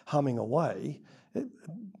 humming away.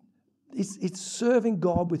 It's serving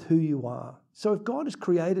God with who you are. So if God has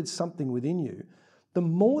created something within you, the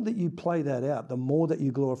more that you play that out, the more that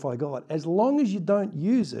you glorify God, as long as you don't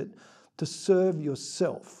use it to serve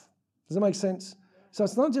yourself. Does that make sense? So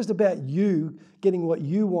it's not just about you getting what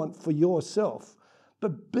you want for yourself,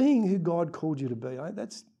 but being who God called you to be.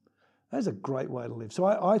 That's a great way to live. So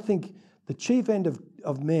I think the chief end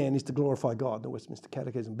of man is to glorify God, the Westminster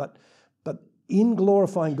Catechism. But in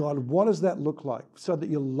glorifying God, what does that look like so that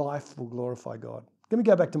your life will glorify God? Let me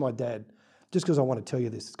go back to my dad, just because I want to tell you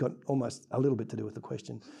this. It's got almost a little bit to do with the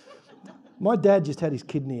question. My dad just had his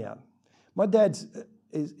kidney out. My dad's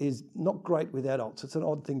is not great with adults. It's an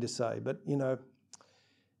odd thing to say, but he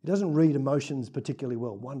doesn't read emotions particularly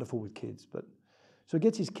well. Wonderful with kids, but so he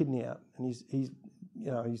gets his kidney out, and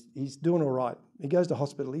he's doing all right. He goes to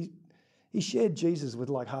hospital. He shared Jesus with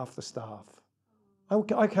like half the staff.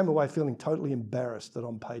 I came away feeling totally embarrassed that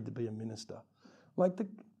I'm paid to be a minister, but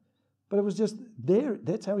it was just there.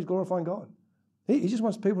 That's how he's glorifying God. He just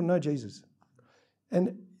wants people to know Jesus,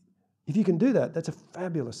 and if you can do that, that's a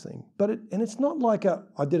fabulous thing. And it's not like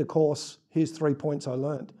I did a course, here's 3 points I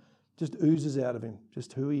learned. Just oozes out of him,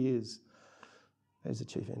 just who he is as the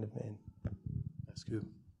chief end of man. That's good.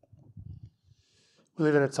 We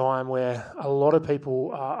live in a time where a lot of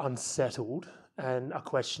people are unsettled and are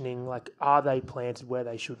questioning, are they planted where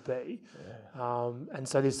they should be? Yeah. And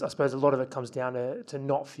so I suppose a lot of it comes down to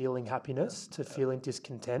not feeling happiness, to feeling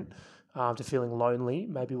discontent, to feeling lonely,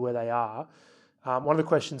 maybe where they are. One of the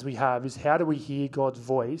questions we have is, how do we hear God's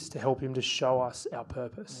voice to help Him to show us our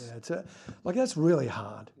purpose? Yeah, that's really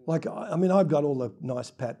hard. I've got all the nice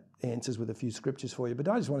pat answers with a few scriptures for you, but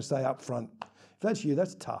I just want to say up front, if that's you,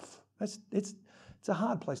 that's tough. It's a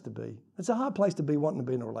hard place to be. It's a hard place to be wanting to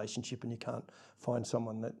be in a relationship and you can't find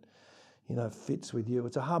someone that fits with you.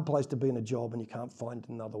 It's a hard place to be in a job and you can't find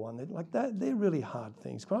another one. They're really hard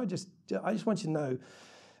things. But I just want you to know,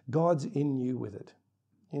 God's in you with it.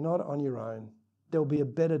 You're not on your own. There'll be a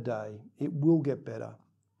better day. It will get better.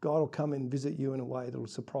 God will come and visit you in a way that will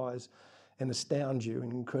surprise and astound you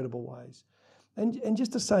in incredible ways. And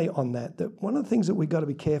just to say on that one of the things that we've got to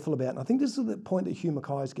be careful about, and I think this is the point that Hugh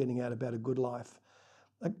Mackay is getting at about a good life.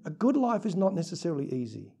 A good life is not necessarily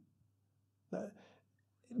easy.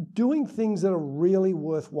 Doing things that are really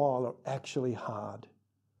worthwhile are actually hard.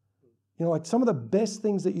 Some of the best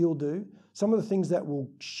things that you'll do, some of the things that will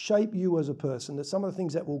shape you as a person, that some of the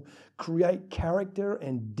things that will create character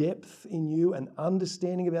and depth in you and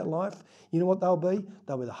understanding about life, you know what they'll be?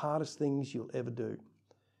 They'll be the hardest things you'll ever do.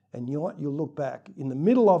 And you know what? You'll look back. In the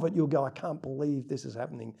middle of it, you'll go, I can't believe this is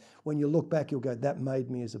happening. When you look back, you'll go, that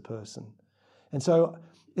made me as a person. And so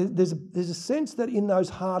there's a sense that in those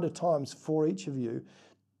harder times for each of you,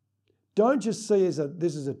 don't just see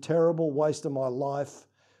this is a terrible waste of my life.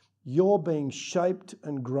 You're being shaped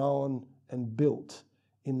and grown and built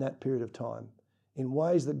in that period of time in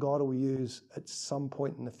ways that God will use at some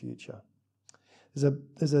point in the future.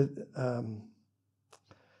 There's a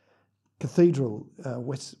cathedral,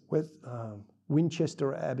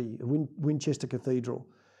 Winchester Abbey, Winchester Cathedral.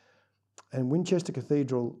 And Winchester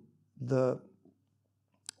Cathedral,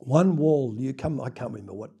 one wall, I can't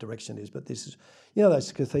remember what direction it is, but this is, you know,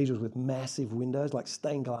 those cathedrals with massive windows, like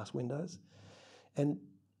stained glass windows. And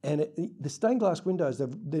the stained glass windows,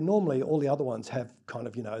 they're normally, all the other ones have kind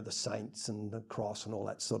of, you know, the saints and the cross and all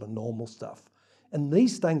that sort of normal stuff. And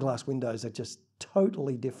these stained glass windows are just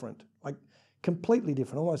totally different, like completely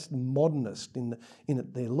different, almost modernist in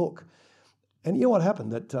their look. And you know what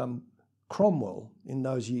happened? That Cromwell, in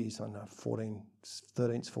those years, I don't know, 13th,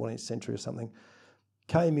 14th century or something,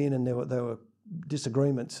 came in and there were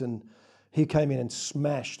disagreements, and he came in and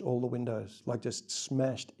smashed all the windows, like just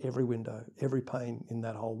smashed every window, every pane in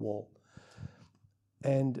that whole wall.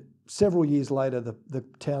 And several years later, the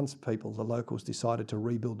townspeople, the locals, decided to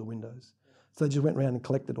rebuild the windows. So they just went around and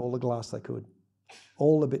collected all the glass they could,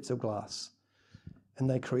 all the bits of glass. And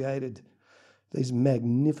they created these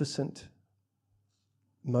magnificent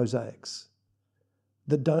mosaics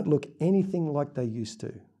that don't look anything like they used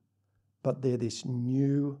to, but they're this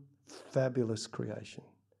new, fabulous creation.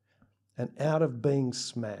 And out of being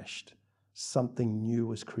smashed, something new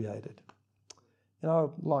was created. You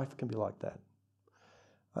know, life can be like that.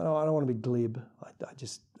 I don't want to be glib.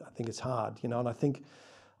 I think it's hard, you know, and I think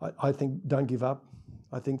don't give up.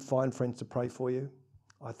 I think find friends to pray for you.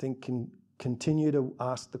 I think continue to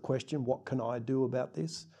ask the question, what can I do about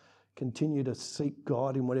this? Continue to seek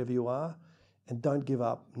God in whatever you are, and don't give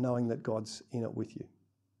up knowing that God's in it with you.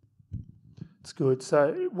 It's good.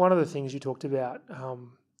 So one of the things you talked about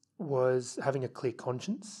was having a clear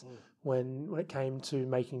conscience when it came to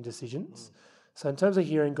making decisions. So in terms of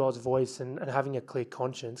hearing God's voice and having a clear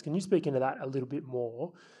conscience, can you speak into that a little bit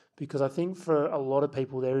more? Because I think for a lot of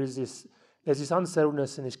people there's this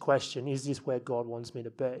unsettledness and this question, is this where God wants me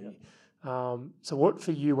to be? So what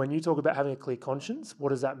for you, when you talk about having a clear conscience, what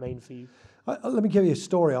does that mean for you? Let me give you a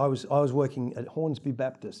story. I was working at Hornsby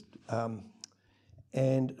Baptist,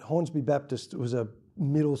 and Hornsby Baptist was a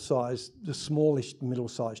smallish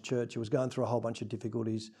middle-sized church. It was going through a whole bunch of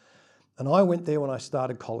difficulties. And I went there when I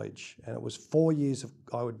started college, and it was 4 years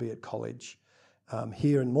I would be at college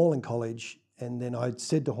here in Moreland College. And then I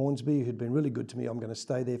said to Hornsby, who'd been really good to me, I'm going to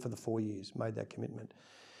stay there for the 4 years, made that commitment.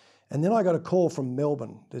 And then I got a call from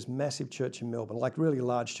Melbourne. There's a massive church in Melbourne, like really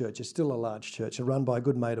large church. It's still a large church, run by a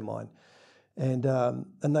good mate of mine. And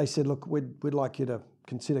they said, look, we'd like you to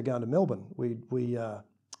consider going to Melbourne.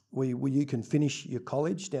 You can finish your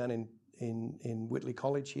college down in Whitley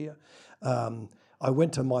College here. I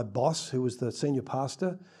went to my boss, who was the senior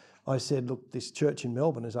pastor. I said, look, this church in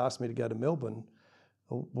Melbourne has asked me to go to Melbourne.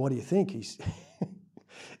 Well, what do you think?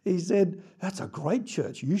 He said, that's a great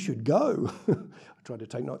church. You should go. I tried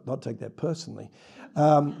to not take that personally.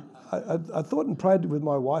 I thought and prayed with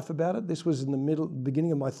my wife about it. This was in the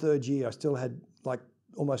beginning of my third year. I still had like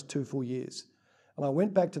almost 2 full years. And I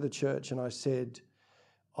went back to the church and I said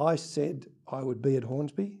I would be at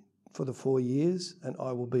Hornsby for the 4 years, and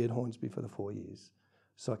I will be at Hornsby for the 4 years.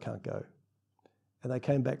 So I can't go. And they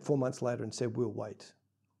came back 4 months later and said, we'll wait.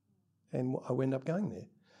 And I ended up going there.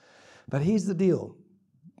 But here's the deal.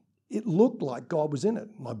 It looked like God was in it.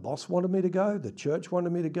 My boss wanted me to go. The church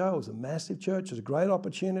wanted me to go. It was a massive church. It was a great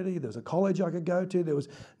opportunity. There was a college I could go to. There was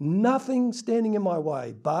nothing standing in my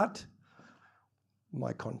way but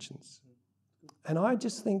my conscience. And I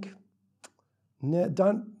just think, no,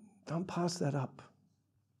 don't pass that up.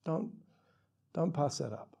 Don't pass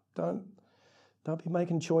that up. Don't be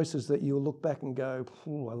making choices that you'll look back and go,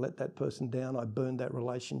 I let that person down. I burned that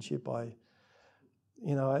relationship. I'm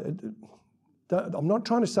not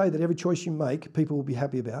trying to say that every choice you make, people will be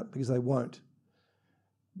happy about, because they won't.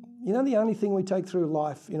 You know, the only thing we take through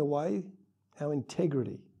life, in a way, our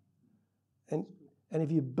integrity. And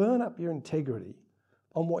if you burn up your integrity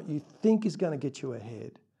on what you think is going to get you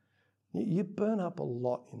ahead, you burn up a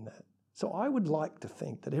lot in that. So I would like to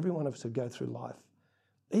think that every one of us would go through life,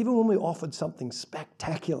 even when we're offered something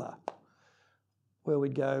spectacular, where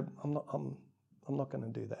we'd go, I'm not going to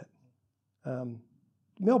do that.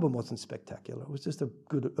 Melbourne wasn't spectacular. It was just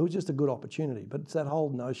a good opportunity. But it's that whole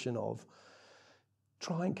notion of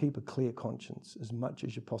try and keep a clear conscience as much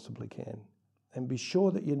as you possibly can, and be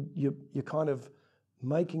sure that you're kind of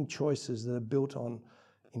making choices that are built on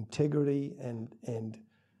integrity and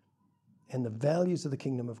the values of the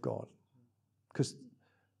kingdom of God. Because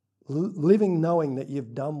living knowing that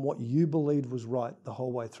you've done what you believed was right the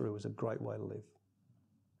whole way through is a great way to live.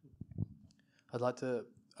 I'd like to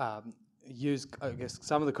use, I guess,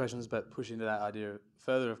 some of the questions, but push into that idea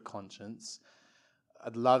further of conscience.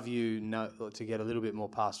 I'd love you to get a little bit more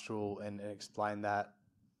pastoral and explain that,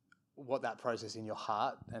 what that process in your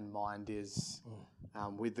heart and mind is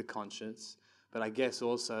with the conscience. But I guess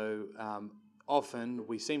also often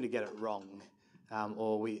we seem to get it wrong.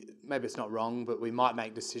 or maybe it's not wrong, but we might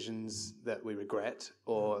make decisions that we regret,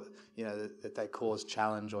 or that they cause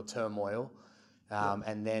challenge or turmoil,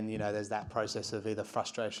 and then there's that process of either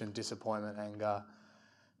frustration, disappointment, anger.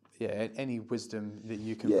 Yeah, any wisdom that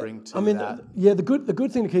you can bring to that. The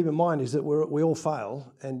good thing to keep in mind is that we all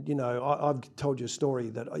fail, and I've told you a story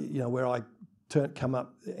that where I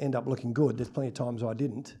end up looking good. There's plenty of times I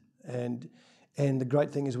didn't, and the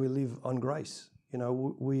great thing is we live on grace.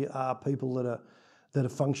 We are people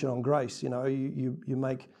that function on grace. You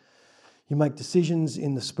make decisions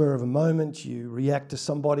in the spur of a moment. You react to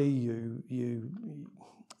somebody.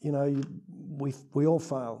 We all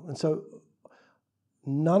fail, and so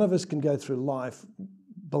none of us can go through life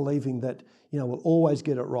believing that we'll always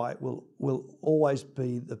get it right. We'll always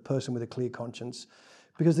be the person with a clear conscience,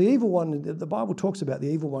 because the evil one, the Bible talks about the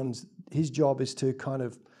evil one's. His job is to kind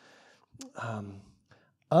of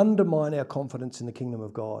undermine our confidence in the kingdom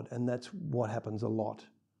of God, and that's what happens a lot.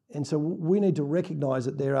 And so we need to recognise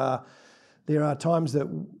that there are times that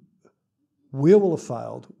we will have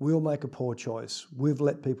failed, we'll make a poor choice, we've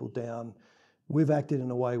let people down, we've acted in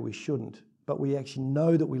a way we shouldn't, but we actually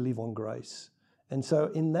know that we live on grace. And so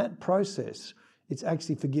in that process, it's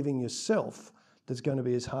actually forgiving yourself that's going to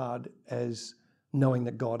be as hard as knowing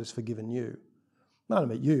that God has forgiven you. Not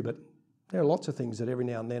about you, but there are lots of things that every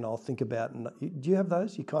now and then I'll think about. And do you have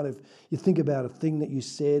those? You think about a thing that you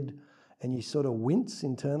said and you sort of wince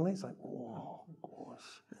internally. It's like, oh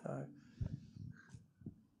gosh,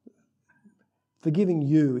 Forgiving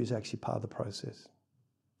you is actually part of the process.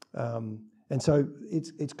 And so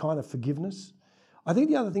it's kind of forgiveness. I think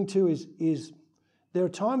the other thing too is there are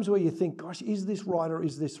times where you think, gosh, is this right or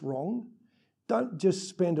is this wrong? Don't just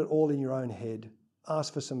spend it all in your own head.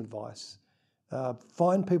 Ask for some advice.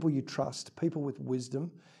 Find people you trust, people with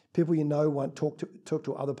wisdom, people won't talk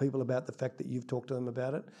to other people about the fact that you've talked to them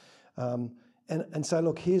about it. And say,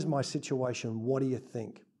 look, here's my situation. What do you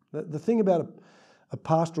think? The thing about a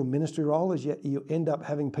pastoral ministry role is you end up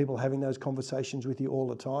having people having those conversations with you all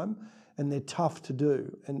the time, and they're tough to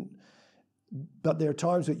do. But there are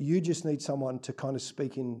times that you just need someone to kind of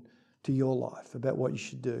speak into your life about what you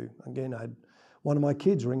should do. Again, I had one of my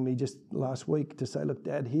kids ring me just last week to say, look,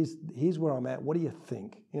 Dad, here's where I'm at. What do you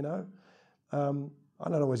think? I don't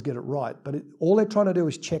always get it right, but all they're trying to do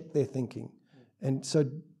is check their thinking. And so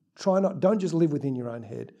don't just live within your own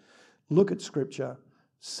head. Look at Scripture,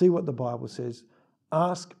 see what the Bible says.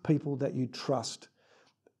 Ask people that you trust.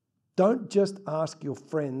 Don't just ask your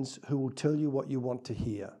friends who will tell you what you want to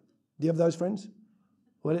hear. Do you have those friends?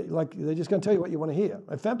 Well, they're just going to tell you what you want to hear.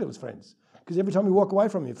 They're fabulous friends, because every time you walk away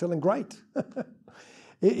from them, you're feeling great.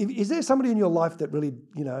 Is there somebody in your life that really,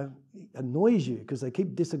 annoys you because they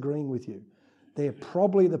keep disagreeing with you? They're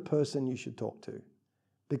probably the person you should talk to,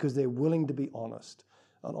 because they're willing to be honest.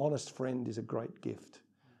 An honest friend is a great gift.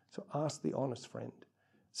 So ask the honest friend.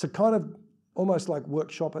 So kind of almost like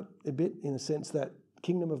workshop it a bit, in the sense that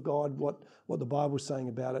kingdom of God, what the Bible's saying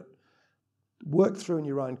about it, work through in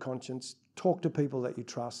your own conscience, talk to people that you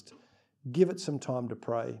trust, give it some time to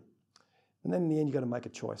pray. And then in the end, you've got to make a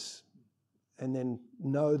choice. And then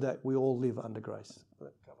know that we all live under grace.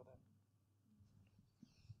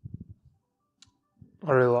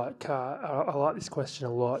 I really I like this question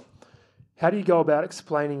a lot. How do you go about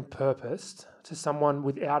explaining purpose to someone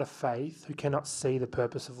without a faith who cannot see the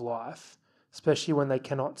purpose of life, especially when they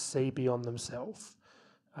cannot see beyond themselves?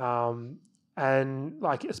 And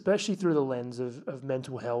especially through the lens of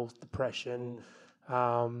mental health, depression.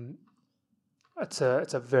 It's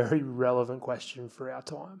a very relevant question for our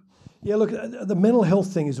time. Yeah, look, the mental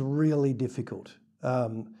health thing is really difficult. I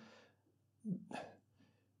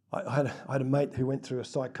had a mate who went through a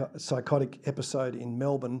psychotic episode in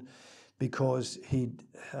Melbourne because he'd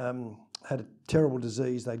had a terrible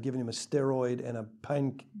disease. They'd given him a steroid and a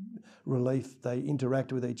pain relief. They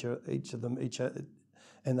interacted with each of them,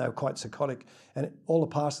 and they were quite psychotic. And all the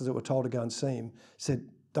pastors that were told to go and see him said,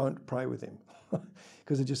 don't pray with him,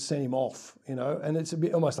 because it just sent him off, And it's a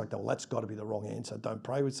bit almost like, well, that's got to be the wrong answer. Don't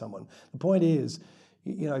pray with someone. The point is,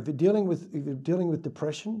 if you're dealing with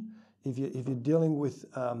depression, if you're dealing with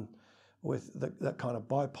that kind of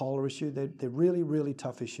bipolar issue, they're really, really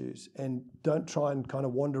tough issues. And don't try and kind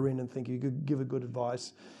of wander in and think you could give a good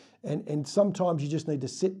advice. And sometimes you just need to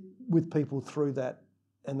sit with people through that,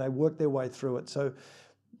 and they work their way through it. So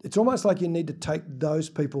it's almost like you need to take those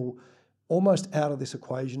people almost out of this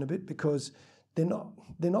equation a bit, because they're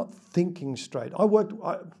not thinking straight. I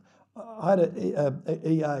had a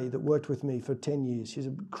EA that worked with me for 10 years. She's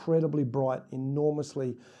an incredibly bright,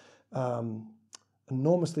 enormously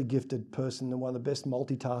gifted person, and one of the best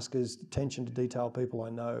multitaskers, attention to detail people I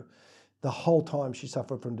know. The whole time she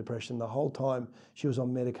suffered from depression, the whole time she was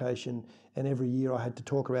on medication, and every year I had to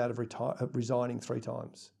talk her out of resigning 3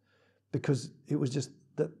 times because it was just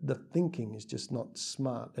that the thinking is just not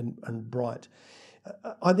smart and bright.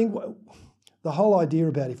 I think the whole idea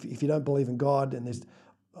about if you don't believe in God, and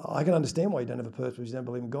I can understand why you don't have a purpose if you don't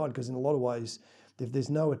believe in God, because in a lot of ways, if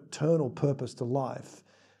there's no eternal purpose to life,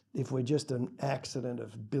 if we're just an accident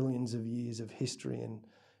of billions of years of history and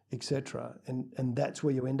etc., and that's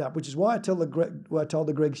where you end up, which is why I told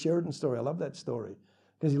the Greg Sheridan story. I love that story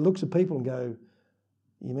because he looks at people and go,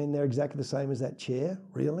 "You mean they're exactly the same as that chair?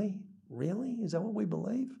 Really? Really? Is that what we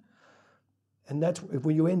believe?" And that's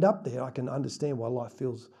when you end up there, I can understand why life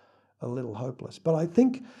feels a little hopeless. But I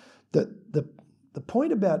think that the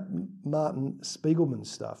point about Martin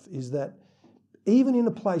Spiegelman's stuff is that even in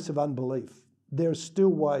a place of unbelief, there are still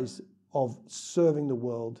ways of serving the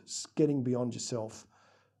world, getting beyond yourself.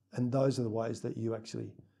 And those are the ways that you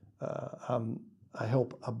actually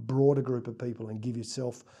help a broader group of people and give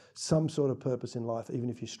yourself some sort of purpose in life, even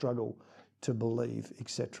if you struggle to believe,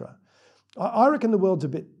 etc. I reckon the world's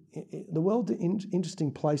an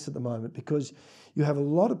interesting place at the moment because you have a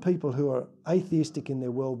lot of people who are atheistic in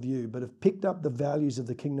their worldview, but have picked up the values of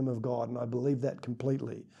the kingdom of God, and I believe that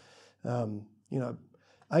completely.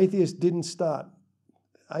 Atheists didn't start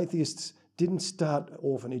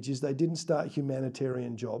orphanages, they didn't start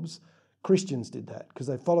humanitarian jobs. Christians did that because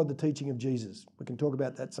they followed the teaching of Jesus. We can talk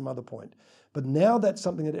about that some other point. But now that's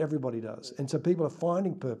something that everybody does. And so people are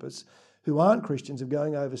finding purpose who aren't Christians of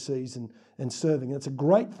going overseas and serving. And it's a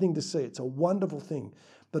great thing to see. It's a wonderful thing.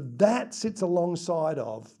 But that sits alongside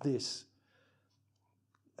of this.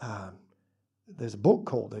 There's a book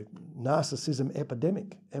called The Narcissism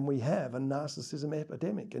Epidemic, and we have a narcissism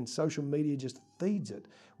epidemic, and social media just feeds it,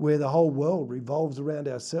 where the whole world revolves around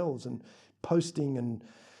ourselves and posting, and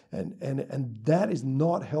that is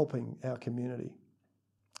not helping our community.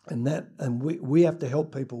 And we have to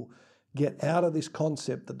help people get out of this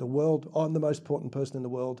concept that the world, I'm the most important person in the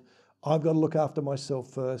world, I've got to look after myself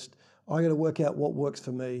first, I've got to work out what works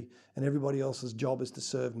for me, and everybody else's job is to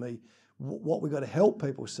serve me. What we've got to help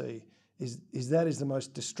people see is that is the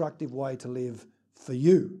most destructive way to live for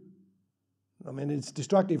you. I mean, it's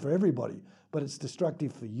destructive for everybody, but it's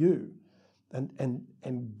destructive for you.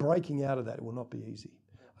 And breaking out of that will not be easy.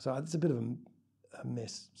 So it's a bit of a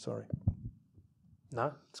mess, sorry.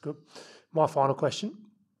 No, it's good. My final question.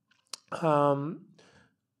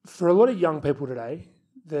 For a lot of young people today,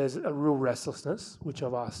 there's a real restlessness, which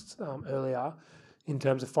I've asked earlier, in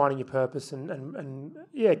terms of finding your purpose and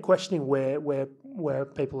questioning where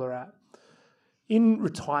people are at. In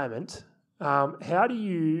retirement,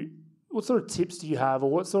 what sort of tips do you have,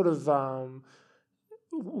 or what sort of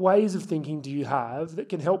ways of thinking do you have that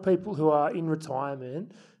can help people who are in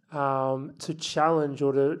retirement to challenge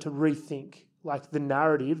or to rethink like the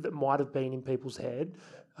narrative that might have been in people's head,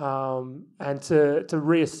 and to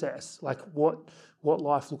reassess like what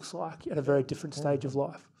life looks like at a very different stage of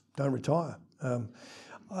life? Don't retire.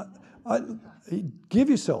 Give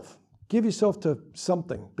yourself to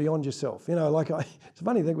something beyond yourself. You know, it's a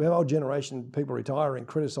funny thing, we have a whole generation of people retiring,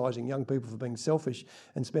 criticising young people for being selfish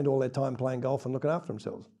and spend all their time playing golf and looking after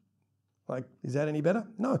themselves. Like, is that any better?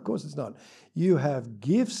 No, of course it's not. You have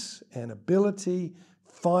gifts and ability,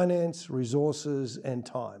 finance, resources, and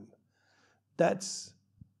time. That's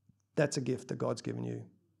a gift that God's given you.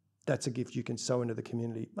 That's a gift you can sow into the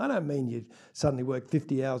community. I don't mean you suddenly work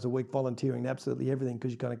 50 hours a week volunteering absolutely everything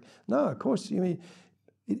because you kind of... No, of course, you mean...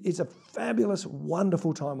 It's a fabulous,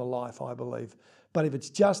 wonderful time of life, I believe. But if it's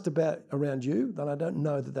just about around you, then I don't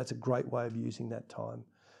know that that's a great way of using that time.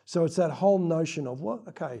 So it's that whole notion of,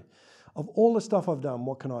 of all the stuff I've done,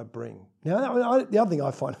 what can I bring? Now, the other thing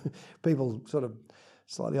I find, people sort of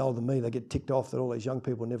slightly older than me, they get ticked off that all these young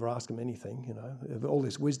people never ask them anything, you know, all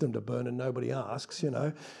this wisdom to burn and nobody asks, you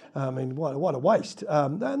know. I mean, what a waste.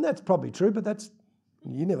 And that's probably true, but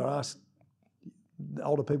you never ask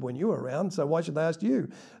older people when you were around, so why should they ask you?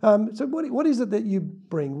 So what is it that you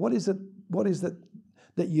bring? What is it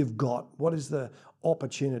that you've got? What is the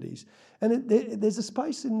opportunities? And there's a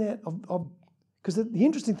space in that of because the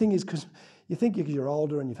interesting thing is, because you think because you're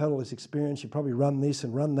older and you've had all this experience, you probably run this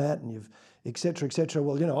and run that, and you've et cetera, et cetera.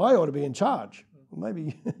 Well, you know, I ought to be in charge. Well,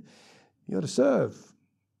 maybe you ought to serve.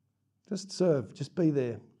 Just serve. Just be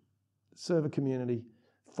there. Serve a community.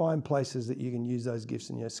 Find places that you can use those gifts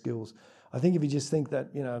and your skills. I think if you just think that,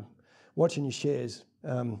 you know, watching your shares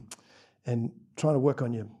and trying to work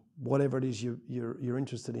on whatever it is you're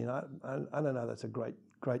interested in, I don't know, that's a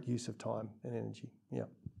great use of time and energy. Yeah.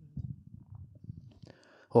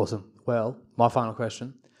 Awesome. Well, my final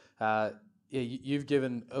question. you've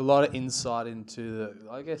given a lot of insight into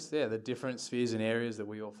the different spheres and areas that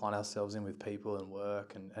we all find ourselves in with people and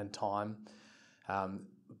work and time.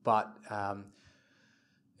 But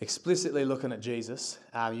explicitly looking at Jesus,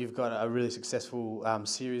 you've got a really successful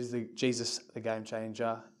series, Jesus, the Game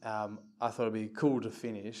Changer. I thought it'd be cool to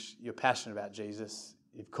finish. You're passionate about Jesus.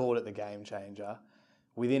 You've called it the Game Changer.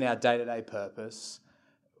 Within our day-to-day purpose,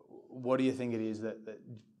 what do you think it is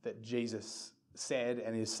that Jesus said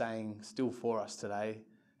and is saying still for us today,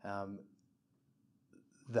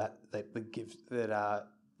 that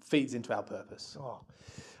feeds into our purpose? Oh,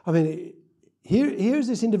 I mean, here's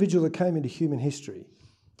this individual that came into human history,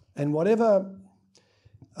 and whatever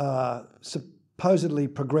supposedly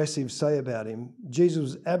progressives say about him, Jesus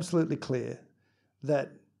was absolutely clear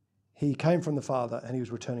that he came from the Father and he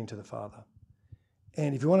was returning to the Father.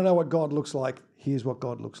 And if you want to know what God looks like, here's what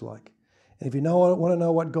God looks like. And if you want to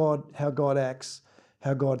know how God acts,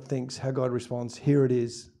 how God thinks, how God responds, here it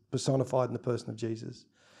is, personified in the person of Jesus.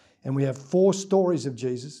 And we have 4 stories of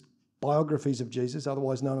Jesus, biographies of Jesus,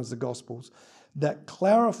 otherwise known as the Gospels, that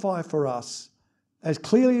clarify for us as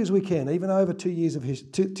clearly as we can, even over 2,000 years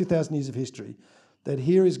of history, that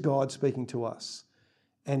here is God speaking to us.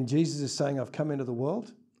 And Jesus is saying, I've come into the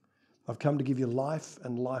world, I've come to give you life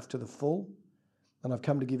and life to the full, and I've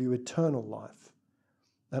come to give you eternal life.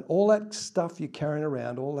 And all that stuff you're carrying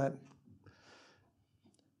around, all that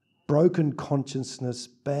broken consciousness,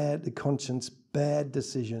 bad conscience, bad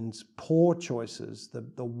decisions, poor choices,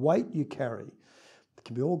 the weight you carry, it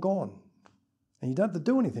can be all gone. And you don't have to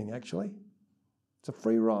do anything, actually. It's a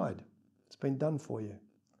free ride. It's been done for you.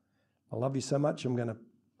 I love you so much, I'm going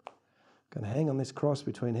to hang on this cross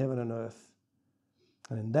between heaven and earth.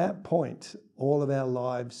 And in that point, all of our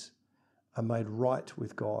lives are made right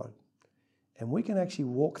with God. And we can actually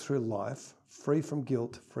walk through life free from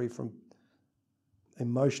guilt, free from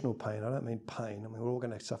emotional pain. I don't mean pain. I mean, we're all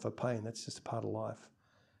going to suffer pain. That's just a part of life.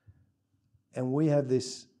 And we have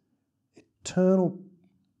this eternal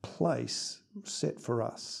place set for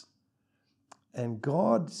us. And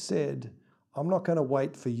God said, I'm not going to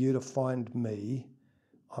wait for you to find me.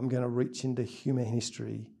 I'm going to reach into human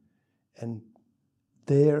history. And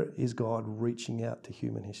there is God reaching out to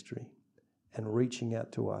human history and reaching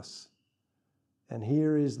out to us. And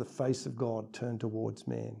here is the face of God turned towards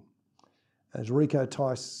man. As Rico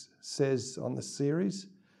Tice says on the series,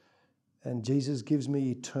 and Jesus gives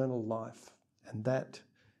me eternal life, and that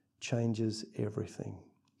changes everything.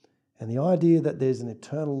 And the idea that there's an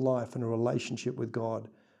eternal life and a relationship with God,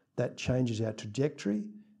 that changes our trajectory,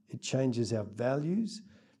 it changes our values,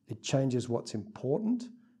 it changes what's important,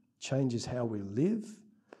 changes how we live.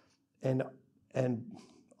 And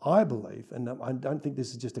I believe, and I don't think this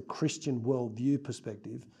is just a Christian worldview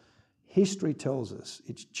perspective, history tells us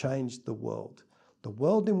it's changed the world. The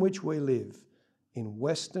world in which we live, in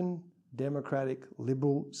Western, democratic,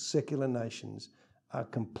 liberal, secular nations, are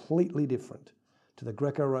completely different to the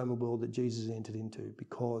Greco-Roman world that Jesus entered into,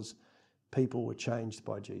 because people were changed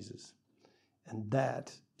by Jesus. And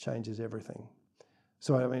that changes everything.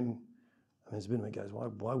 So, I mean, there's a bit of me goes,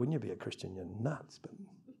 why wouldn't you be a Christian? You're nuts. But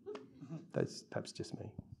that's perhaps just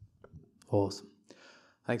me. Awesome.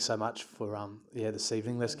 Thanks so much for this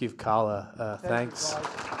evening. Let's give Karl a thanks.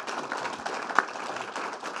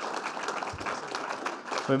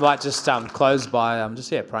 We might just close by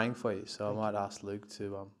praying for you. So I might ask Luke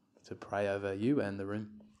to pray over you and the room.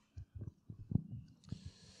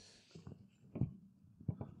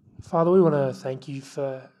 Father, we want to thank you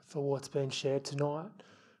for what's been shared tonight.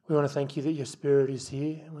 We want to thank you that your Spirit is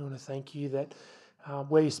here. And we want to thank you that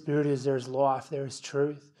where your Spirit is, there is life, there is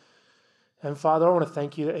truth. And Father, I want to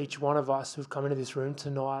thank you that each one of us who've come into this room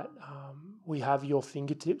tonight, we have your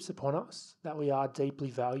fingertips upon us, that we are deeply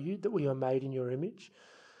valued, that we are made in your image.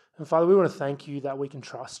 And Father, we want to thank you that we can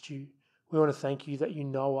trust you. We want to thank you that you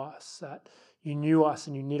know us, that you knew us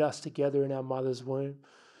and you knit us together in our mother's womb.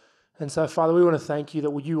 And so, Father, we want to thank you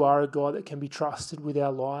that you are a God that can be trusted with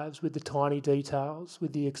our lives, with the tiny details,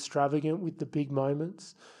 with the extravagant, with the big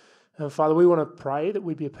moments. And Father, we want to pray that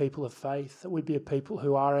we'd be a people of faith, that we'd be a people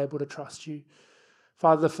who are able to trust you.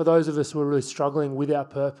 Father, for those of us who are really struggling with our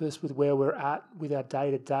purpose, with where we're at, with our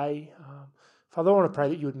day-to-day, Father, I want to pray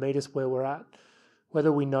that you would meet us where we're at,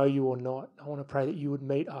 whether we know you or not. I want to pray that you would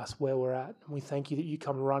meet us where we're at. And we thank you that you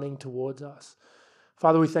come running towards us.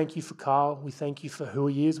 Father, we thank you for Karl. We thank you for who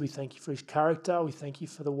he is. We thank you for his character. We thank you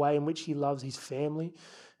for the way in which he loves his family.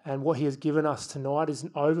 And what he has given us tonight is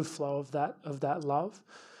an overflow of that love.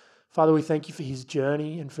 Father, we thank you for his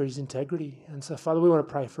journey and for his integrity. And so, Father, we want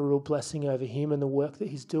to pray for a real blessing over him and the work that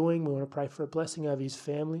he's doing. We want to pray for a blessing over his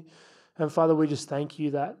family. And Father, we just thank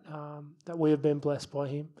you that we have been blessed by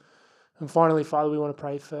him. And finally, Father, we want to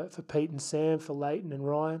pray for Pete and Sam, for Leighton and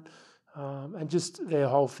Ryan, and just their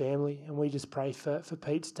whole family. And we just pray for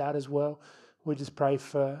Pete's dad as well. We just pray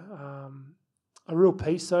for a real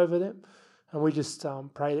peace over them. And we just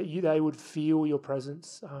pray that they would feel your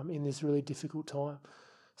presence in this really difficult time.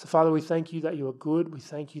 So, Father, we thank you that you are good. We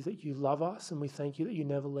thank you that you love us. And we thank you that you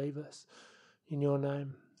never leave us. In your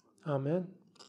name, amen.